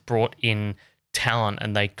they just brought in talent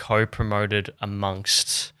and they co-promoted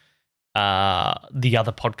amongst the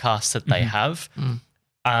other podcasts that they have. And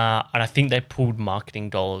I think they pulled marketing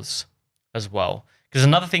dollars as well. Because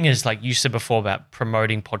another thing is, like you said before about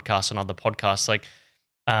promoting podcasts on other podcasts, like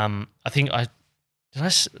I think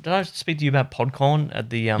did I speak to you about Podcorn at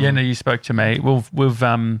the Yeah, no, you spoke to me.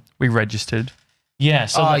 We registered. Yeah.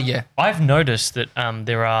 So yeah. I've noticed that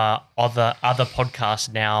there are other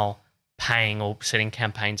podcasts now paying or setting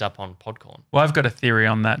campaigns up on Podcorn. Well, I've got a theory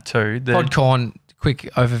on that too. The Podcorn, quick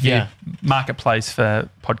overview. Yeah. marketplace for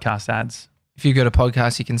podcast ads. If you go to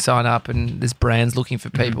podcast, you can sign up, and there's brands looking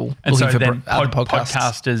for people. And looking so for then other podcasts.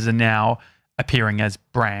 podcasters are now appearing as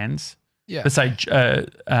brands. Yeah. Let's say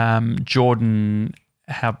Jordan,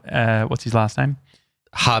 what's his last name?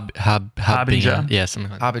 Harbinger. Yeah,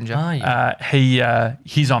 something like that. Harbinger. Oh, yeah.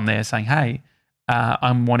 He's on there saying, hey,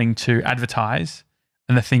 I'm wanting to advertise.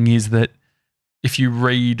 And the thing is that if you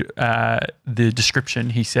read the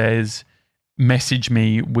description, he says, message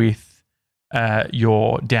me with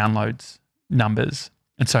your downloads numbers.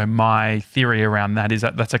 And so my theory around that is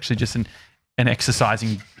that that's actually just an exercise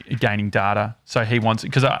in gaining data. So he wants,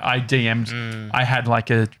 because I DM'd, I had like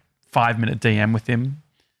a 5-minute DM with him.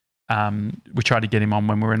 We tried to get him on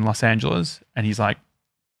when we were in Los Angeles, and he's like,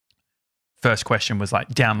 first question was like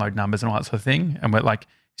download numbers and all that sort of thing. And we're like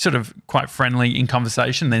sort of quite friendly in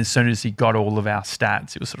conversation. Then as soon as he got all of our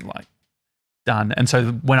stats, it was sort of like done. And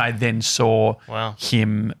so when I then saw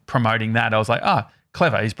him promoting that, I was like,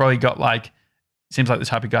 clever. He's probably got like, seems like the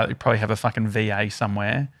type of guy that would probably have a fucking VA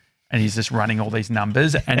somewhere. And he's just running all these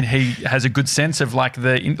numbers, and he has a good sense of like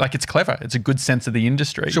it's clever. It's a good sense of the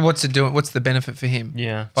industry. So what's it doing? What's the benefit for him?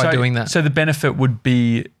 Yeah. By doing that. So the benefit would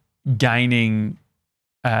be gaining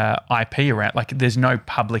IP around. Like, there's no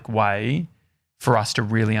public way for us to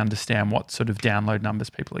really understand what sort of download numbers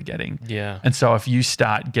people are getting. Yeah. And so if you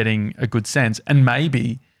start getting a good sense, and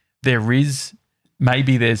maybe there's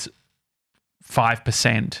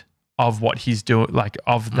 5% of what he's doing, like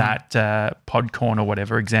of that Podcorn or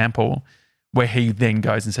whatever example, where he then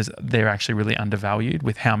goes and says they're actually really undervalued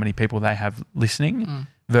with how many people they have listening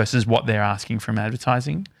versus what they're asking from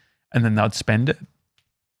advertising, and then they'd spend it.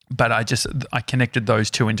 But I connected those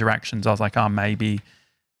two interactions. I was like, maybe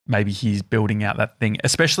he's building out that thing,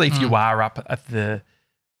 especially if you are up at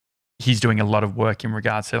he's doing a lot of work in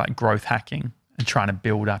regards to like growth hacking and trying to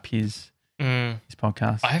build up his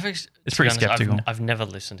podcast. It's pretty skeptical. I've never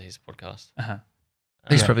listened to his podcast.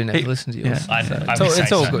 He's probably never listened to yours. Yeah.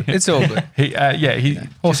 It's all good. It's all good.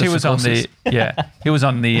 He was on the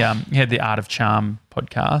he had the Art of Charm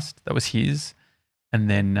podcast. That was his, and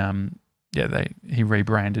then he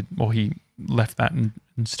rebranded, or he left that and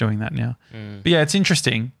is doing that now. But yeah, it's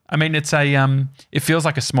interesting. I mean, it's it feels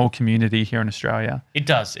like a small community here in Australia. It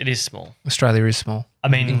does. It is small. Australia is small. I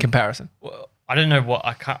mean, in comparison. Well, I don't know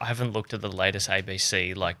I haven't looked at the latest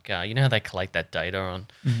ABC. Like, you know how they collect that data on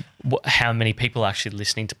how many people are actually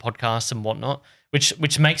listening to podcasts and whatnot,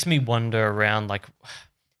 which makes me wonder around like,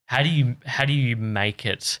 how do you make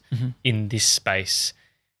it in this space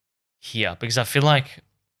here? Because I feel like,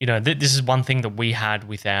 you know, this is one thing that we had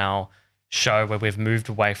with our show where we've moved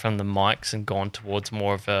away from the mics and gone towards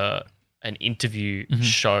more of an interview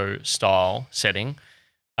show style setting.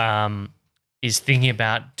 Is thinking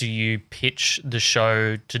about, do you pitch the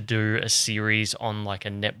show to do a series on like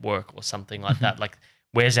a network or something like that? Like,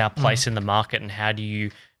 where's our place in the market, and how do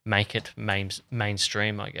you make it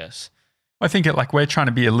mainstream, I guess? I think we're trying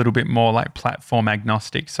to be a little bit more like platform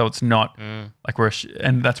agnostic, so it's not like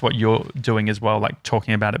and that's what you're doing as well, like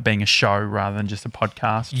talking about it being a show rather than just a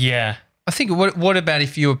podcast. Yeah. I think what about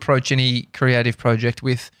if you approach any creative project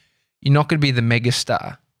with, you're not going to be the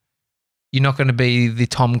megastar. You're not going to be the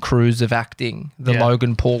Tom Cruise of acting, the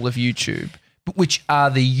Logan Paul of YouTube, but which are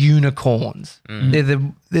the unicorns. They're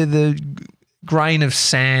the grain of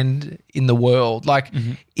sand in the world. Like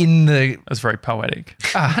that's very poetic.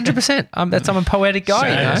 100%. I'm a poetic guy.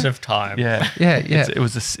 Sands of time. Yeah.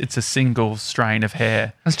 It's a single strain of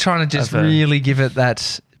hair. I was trying to just really give it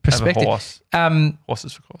that perspective. Horse.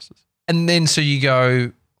 Horses for courses. And then so you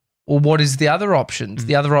go, well, what is the other options?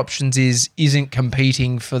 The other options isn't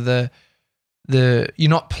competing for the you're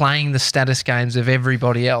not playing the status games of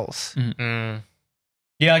everybody else.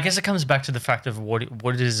 Yeah, I guess it comes back to the fact of what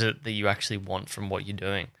is it that you actually want from what you're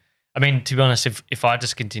doing. I mean, to be honest, if I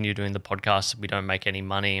just continue doing the podcast and we don't make any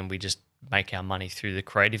money and we just make our money through the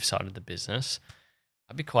creative side of the business,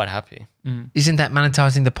 I'd be quite happy. Isn't that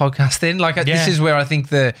monetizing the podcast then? Like, this is where I think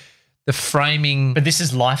the framing... But this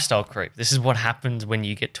is lifestyle creep. This is what happens when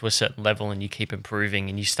you get to a certain level and you keep improving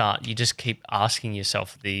and you just keep asking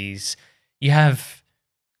yourself these... You have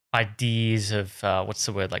ideas of what's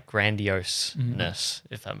the word, like grandioseness,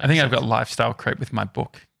 if that makes sense. I think I've got lifestyle creep with my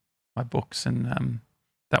books and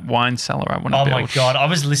that wine cellar I want to Oh build. my God. I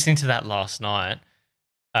was listening to that last night.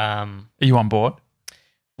 Are you on board?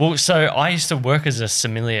 Well, so I used to work as a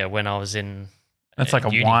sommelier when I was in That's like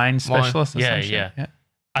a uni. wine specialist or Yeah, some shit? yeah.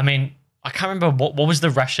 I mean, I can't remember what was the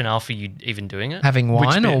rationale for you even doing it? Having Which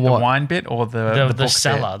wine bit, or what? the wine bit or the The book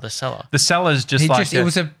cellar, bit? the cellar. The cellar's just It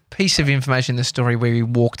was a piece of information in the story where he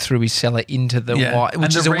walked through his cellar into the Yeah. wine, which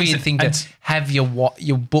And is the a weird reason- thing to and- have your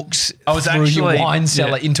books I was through your actually- wine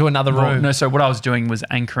cellar yeah. into another Well, room. no, so what I was doing was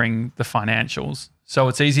anchoring the financials. So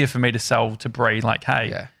it's easier for me to sell to Bree, like, hey,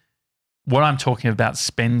 Yeah. what I'm talking about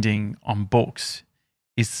spending on books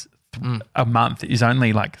is a month is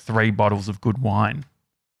only like 3 bottles of good wine.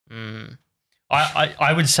 Mm.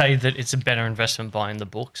 I would say that it's a better investment buying the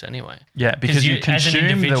books anyway. Yeah, because you as an consume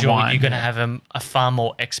individual, the wine. you're going to have a far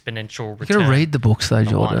more exponential You return. got to read the books though, wine.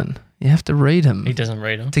 Jordan. You have to read them He doesn't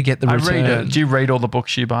read them. to get the I return. read it. Do you read all the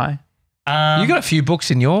books you buy? You got a few books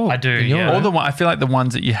in your. I do, in your yeah. room. All the one, I feel like the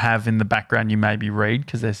ones that you have in the background you maybe read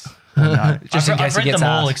because there's no. Just in case I've it read gets them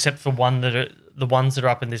all asked. except for the ones that are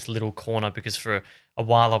up in this little corner because for a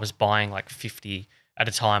while I was buying like 50 at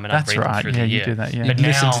a time and I'd That's read them right. through Yeah, the you year. do that. Yeah. But You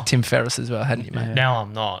listened now- to Tim Ferriss as well, hadn't you, mate? Now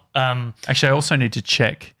I'm not. Actually, I also need to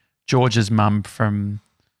check. George's mum from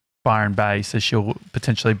Byron Bay says she'll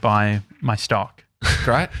potentially buy my stock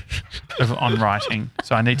Great. on writing.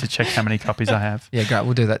 So I need to check how many copies I have. Yeah, great.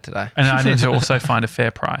 We'll do that today. And I need to also find a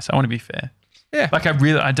fair price. I want to be fair. Yeah. Like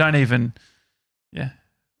I don't even, yeah.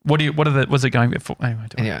 What's it going for? Anyway.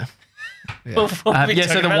 Anyway. Yeah.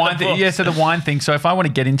 So the wine thing. So if I want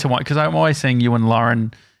to get into wine, because I'm always seeing you and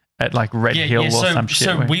Lauren at like Red Hill or some shit.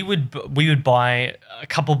 So where- we would buy a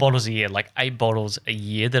couple bottles a year, like 8 bottles a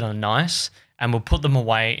year that are nice, and we'll put them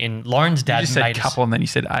away in. Lauren's you dad just said made couple and then you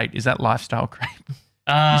said 8. Is that lifestyle creep?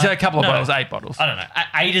 us. You said a couple of no, bottles, 8 bottles. I don't know.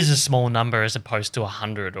 8 is a small number as opposed to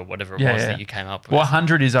 100 or whatever it was that you came up with. Well,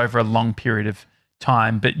 100 is over a long period of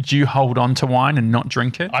time, but do you hold on to wine and not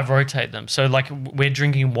drink it? I rotate them. So like we're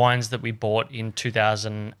drinking wines that we bought in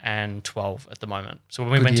 2012 at the moment. So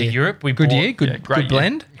when we went to Europe, we Good bought, year, good, yeah, great good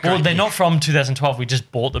blend. Well, they're not from 2012. We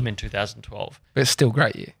just bought them in 2012. But it's still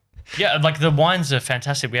great year. Yeah, like the wines are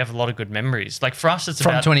fantastic. We have a lot of good memories. Like for us, it's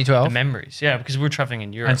From about 2012? the memories. Yeah, because we were traveling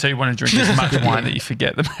in Europe. And so you want to drink as much wine that you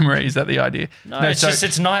forget the memory. Is that the idea? No, it's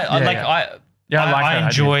nice. Yeah, I like that idea.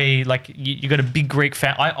 enjoy like you got a big Greek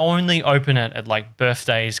fan. I only open it at like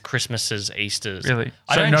birthdays, Christmases, Easters. Really?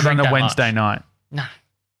 I So don't not drink on a that Wednesday much. night? Nah.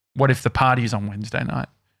 What if the party's on Wednesday night?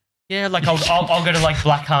 Yeah, like I'll go to like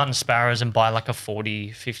Black Heart and Sparrows and buy like a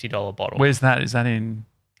 $40, $50 bottle. Where's that? Is that in?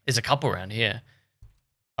 There's a couple around here.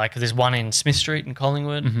 Like there's one in Smith Street in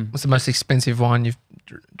Collingwood. Mm-hmm. What's the most expensive wine you've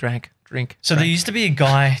drink? So there used to be a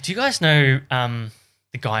guy. Do you guys know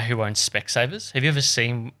the guy who owns Specsavers? Have you ever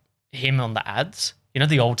seen him on the ads? You know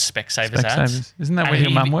the old Specsavers ads? Specsavers. Isn't that And where your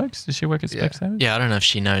he- mum works? Does she work at Yeah. Specsavers? Yeah, I don't know if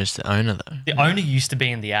she knows the owner though. The owner used to be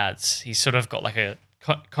in the ads. He's sort of got like a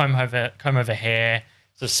comb over hair,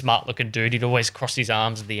 sort of smart looking dude. He'd always cross his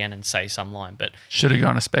arms at the end and say some line. But Should have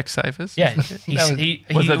gone to Specsavers. yeah, Was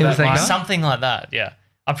that the guy? something like that. Yeah.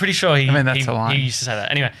 I'm pretty sure that's a line. he used to say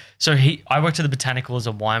that. Anyway, so I worked at the Botanical as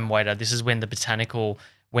a wine waiter. This is when the Botanical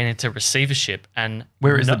went into receivership. And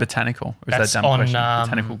Where is no- the Botanical? Or is That's that dumb on, question?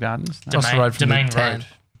 Botanical Gardens? No. Across the road from Domain the tan.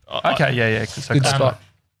 Road. Okay, yeah. So Good close. spot.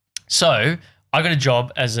 So I got a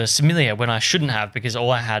job as a sommelier when I shouldn't have because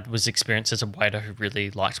all I had was experience as a waiter who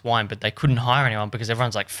really liked wine, but they couldn't hire anyone because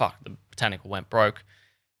everyone's like, fuck, the Botanical went broke,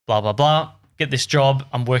 blah, blah, blah. Get this job.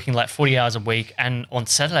 I'm working like 40 hours a week. And on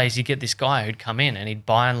Saturdays, you get this guy who'd come in and he'd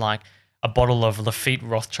buy like a bottle of Lafitte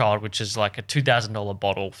Rothschild, which is like a $2,000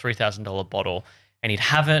 bottle, $3,000 bottle. And he'd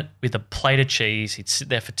have it with a plate of cheese. He'd sit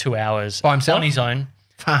there for 2 hours By himself? on his own.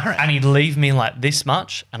 Far out. And he'd leave me like this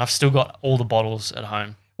much. And I've still got all the bottles at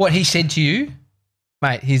home. What he said to you,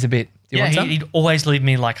 mate, here's a bit. Do you want some? He'd always leave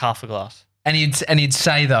me like half a glass. And he'd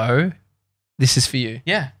say though, this is for you.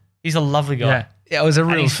 Yeah. He's a lovely guy. Yeah. It was a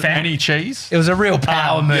real he's fat. Any cheese? it was a real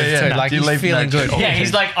power move yeah, too. no, Like do you he's leave feeling no good. cheese? Yeah,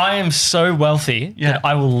 he's like, I am so wealthy Yeah. that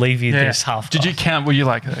I will leave you Yeah. this half Did you glass. count? Were you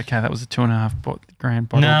like, okay, that was a $2.5 grand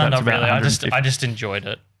bottle? No, That's not about really. 150. I just enjoyed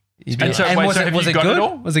it. You And did. so, wait, was so it have was you it got it good?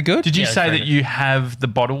 all? Was it good? Did you Yeah, say very that good. you have the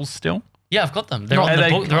bottles still? Yeah, I've got them. They're Have on the they,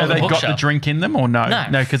 book. They're on have the they got the bookshelf. drink in them or no? No.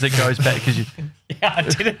 No, because it goes back because you. Yeah, I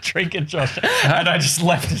didn't drink it, Josh, and I just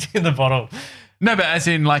left it in the bottle. No, but as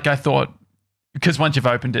in, like, I thought Because once you've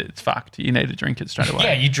opened it, it's fucked. You need to drink it straight away.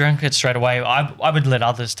 Yeah, you drink it straight away. I would let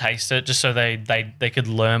others taste it just so they could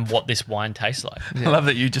learn what this wine tastes like. I love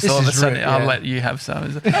that you just This all of a is sudden, rude, I'll yeah. let you have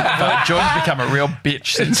some. But Jordan's become a real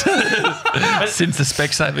bitch since the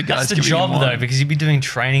Specsavers guys. That's the give you job wine. though, because you'd be doing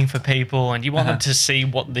training for people and you want them to see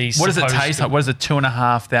what these. What does it supposed taste to- like? What is a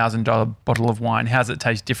 $2,500 bottle of wine? How does it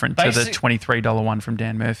taste different to the Basic- $23 one from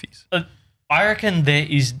Dan Murphy's? I reckon there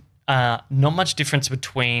is not much difference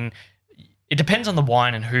between. It depends on the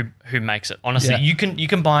wine and who makes it. Honestly, Yeah. you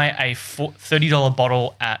can buy a $30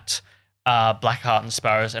 bottle at Blackheart and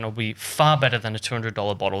Sparrows, and it'll be far better than a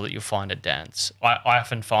 $200 bottle that you'll find at Dan's. I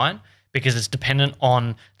often find because it's dependent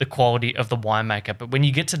on the quality of the winemaker. But when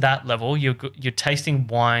you get to that level, you're tasting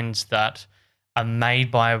wines that are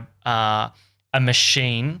made by a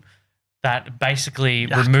machine that basically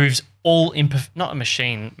removes all not a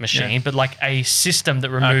machine, but like a system that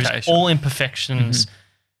removes all imperfections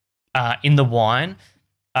in the wine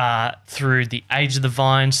through the age of the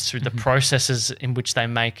vines, through the processes in which they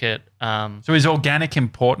make it. So is organic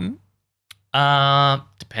important?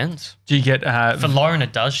 Depends. Do you get For Lauren,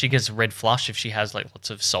 it does. She gets a red flush if she has like lots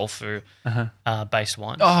of sulfur based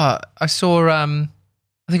wines. Oh, I saw. I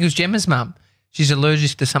think it was Gemma's mum. She's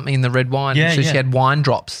allergic to something in the red wine, Yeah, so yeah. she had wine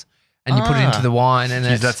drops, and you put it into the wine, and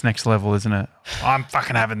Jeez, it's, that's next level, isn't it? I'm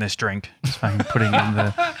fucking having this drink. Just fucking putting in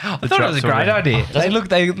the I thought it was a great idea. They look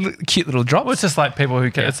cute little drops. Well, it's just like people who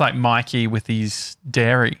it's like Mikey with his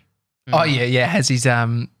dairy. Oh yeah, has his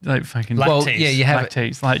Like fucking Well, Lactase. yeah, you have it.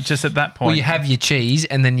 lactase. Like just at that point. Well, you have your cheese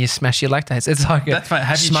and then you smash your lactase. It's like that's fine.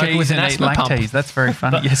 Have your smoke cheese with an and eat asthma lactase. pump. That's very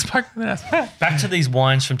funny. Yeah, smoke with an asthma. Back to these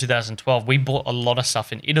wines from 2012. We bought a lot of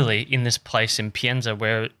stuff in Italy in this place in Pienza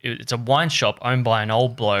where it's a wine shop owned by an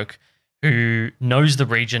old bloke who knows the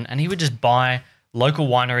region, and he would just buy local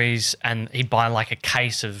wineries and he'd buy like a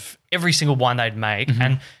case of every single wine they'd make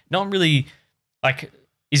and not really like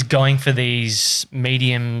is going for these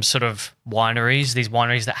medium sort of wineries, these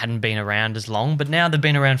wineries that hadn't been around as long, but now they've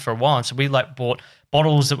been around for a while. And so we like bought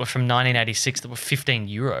bottles that were from 1986 that were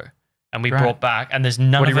 €15 and we Right. brought back, and there's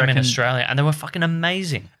none What do of you them in reckon- Australia, and they were fucking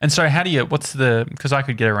amazing. And so how do you, because I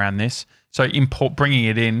could get around this. So bringing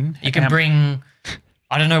it in. You can bring,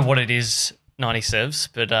 I don't know what it is, 97s,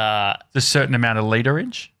 but a certain amount of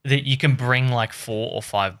literage. that you can bring like 4 or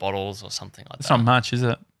 5 bottles or something like It's that. not much, is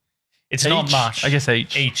it? It's not Each? much. I guess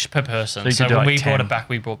each. per person. So you So could do when like we 10. brought it back,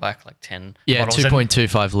 we brought back like 10 Yeah, bottles. And-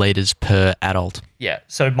 2.25 litres per adult. Yeah.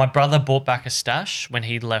 So my brother brought back a stash when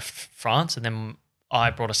he left France, and then I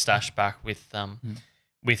brought a stash back with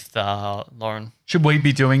Lauren. Should we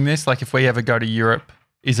be doing this? Like if we ever go to Europe,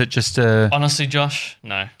 is it just a Honestly, Josh,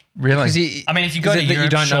 no. really? I mean, if you go is to it that Europe, you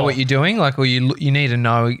don't know sure. what you're doing, like, or you need to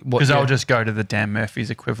know what. Because I'll you're- just go to the Dan Murphy's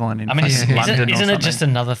equivalent in I mean, fucking London or isn't it something. just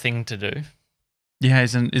another thing to do? Yeah,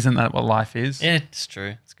 isn't that what life is? Yeah, it's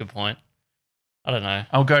true. It's a good point. I don't know.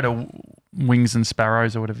 I'll go to Wings and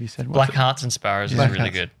Sparrows or whatever you said. What's Black it? Hearts and Sparrows Black is really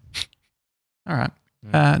Hearts. good. All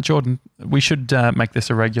right. Jordan, we should make this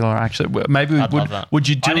a regular, actually. Maybe I'd love that. would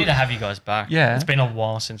you do I need to have you guys back. Yeah. It's been a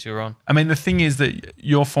while since you were on. I mean, the thing is that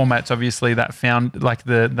your format's obviously that found like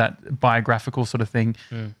that biographical sort of thing.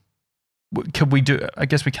 Could we do? I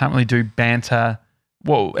guess we can't really do banter.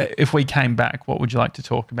 Well, if we came back, what would you like to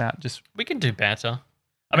talk about? Just We can do banter.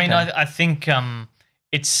 I mean, Okay. I think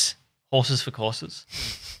it's horses for courses.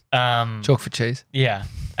 chalk for cheese. Yeah,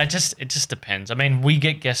 it just depends. I mean, we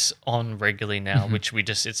get guests on regularly now, which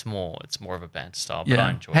it's more of a banter style. But Yeah. I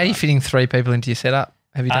enjoy. How are you that. fitting 3 people into your setup?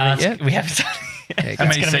 Have you done it yet? We haven't done it yet. how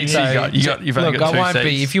many gonna be seats you got? You've only Look, got I 2 won't seats.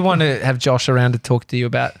 be. If you want to have Josh around to talk to you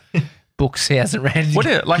about books he hasn't read. What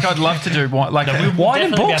is, like I'd love to do like No, we'll wine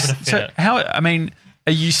and definitely be books. able to fit so it. how I mean,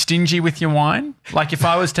 are you stingy with your wine? Like if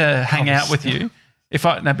I was to hang out with you, if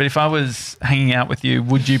I was hanging out with you,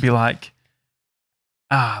 would you be like,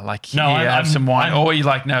 like No, here, have some wine, I'm- or are you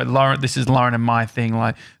like, no, Lauren, this is Lauren and my thing,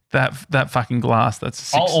 like that fucking glass,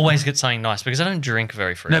 that's I'll always get something nice because I don't drink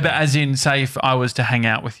very frequently. No, but as in, say if I was to hang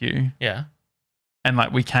out with you yeah, and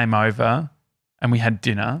like we came over and we had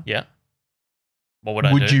dinner, yeah. What would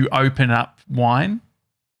I would do? you open up wine?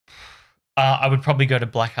 I would probably go to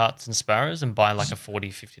Black Hearts and Sparrows and buy like a $40,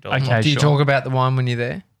 $50. Okay. Do you sure. talk about the wine when you're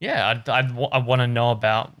there? Yeah, I want to know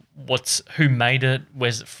about who made it,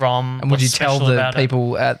 where's it from, And would what's you tell special the about it.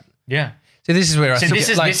 people at? Yeah. So this is where I So took this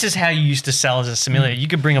it, is like, this is how you used to sell as a sommelier. You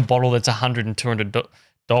could bring a bottle that's $100 and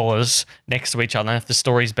 $200 next to each other. And if the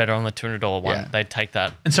story's better on the $200 one, Yeah. they'd take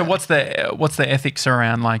that. And so what's the ethics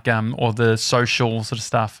around like or the social sort of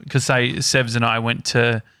stuff? Because say Sevs and I went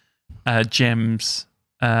to Jem's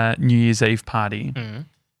New Year's Eve party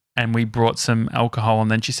and we brought some alcohol,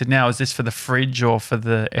 and then she said, "Now is this for the fridge or for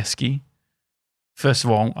the esky?" First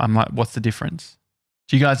of all, I'm like, what's the difference?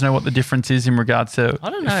 Do you guys know what the difference is in regards to I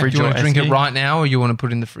don't know. fridge Do you or want to drink it esky? right now or you want to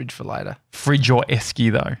put it in the fridge for later? Fridge or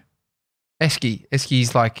esky though?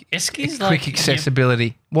 Esky's like Esky's quick like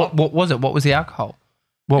accessibility. What was it? What was the alcohol?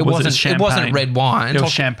 What it was wasn't. Champagne. It wasn't red wine. It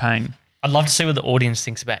was champagne. I'd love to see what the audience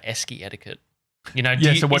thinks about esky etiquette. You know,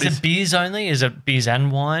 Yeah, so what is is- it beers only? Is it beers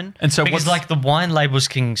and wine? And so because what's- like the wine labels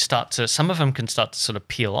can start to, some of them can start to sort of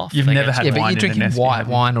peel off. You've They never get had to- Yeah, but wine you're in drinking an esky, white have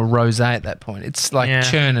you? wine wine or rosé at that point. It's like Yeah.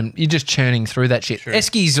 churning. You're just churning through that shit. True.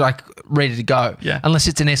 Esky's like ready to go. Yeah. Unless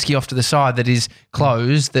it's an esky off to the side that is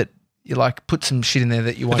closed that you like put some shit in there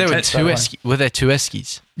that you But won't. there were drink. were there two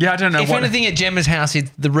eskies? Yeah, I don't know If what. anything at Gemma's house, it's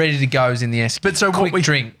the ready to goes in the esky. But so quick what we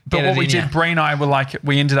drink. But get what it we in did, ya. Bree and I were like,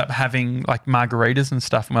 we ended up having like margaritas and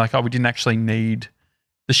stuff, and we're like, oh, we didn't actually need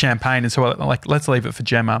the champagne, and so we're like, let's leave it for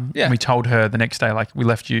Gemma. Yeah. And we told her the next day, like, we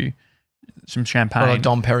left you some champagne, Or a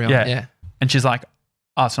Dom Perignon. Yeah. Yeah. and she's like,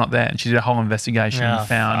 oh, it's not there, and she did a whole investigation Oh, and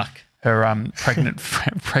found fuck. her pregnant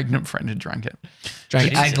friend had drunk it. Drank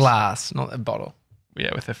a Jesus. glass, not a bottle.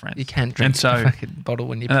 Yeah, with her friends. You can't drink And so- a fucking bottle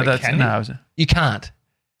when you're No, pregnant. that's Can no, you? it was- You can't.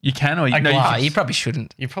 you can or you, A no, you glass. Ah, can. you probably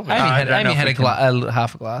shouldn't. You probably. Amy I had, don't know Amy if had we a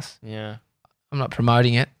half a glass. Yeah. I'm not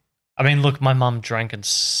promoting it. I mean, look, my mum drank and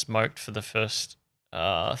smoked for the first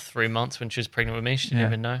 3 months when she was pregnant with me. She didn't Yeah.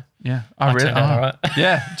 even know. Yeah, I turned out all right.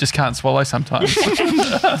 Yeah, just can't swallow sometimes.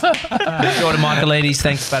 Jordan Michaelides,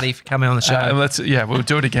 thanks, buddy, for coming on the show. We'll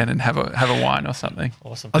do it again and have a wine or something.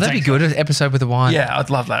 Awesome. Oh, that'd be good. An episode with a wine. Yeah, I'd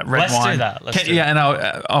love that. Red Let's do wine. that. Let's do yeah, that. and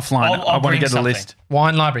I'll, offline, I'll I want to bring get a something. list.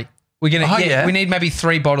 Wine library. We're gonna. Oh, yeah. We need maybe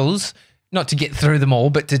 3 bottles, not to get through them all,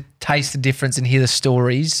 but to taste the difference and hear the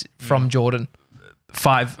stories from Jordan.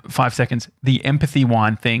 5 seconds. The empathy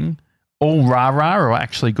wine thing, all rah-rah or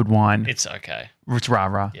actually good wine? It's okay. It's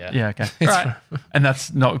rah-rah. Yeah. okay. Right. And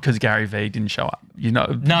that's not because Gary Vee didn't show up. You know.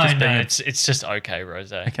 No, just being a- it's just okay,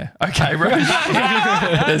 Rose. Okay, Rose.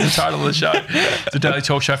 There's the title of the show. It's a daily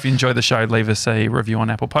talk show. If you enjoy the show, leave us a review on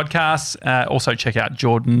Apple Podcasts. Also, check out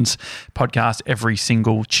Jordan's podcast every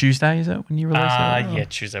single Tuesday. Is it when you release it? Yeah,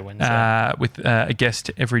 Tuesday, Wednesday. With a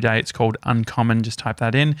guest every day. It's called Uncommon. Just type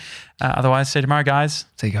that in. Otherwise, see you tomorrow, guys.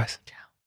 See you guys. Ciao.